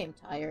 I am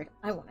tired.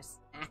 I want a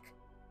snack.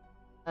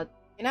 Good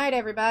night,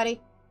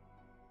 everybody.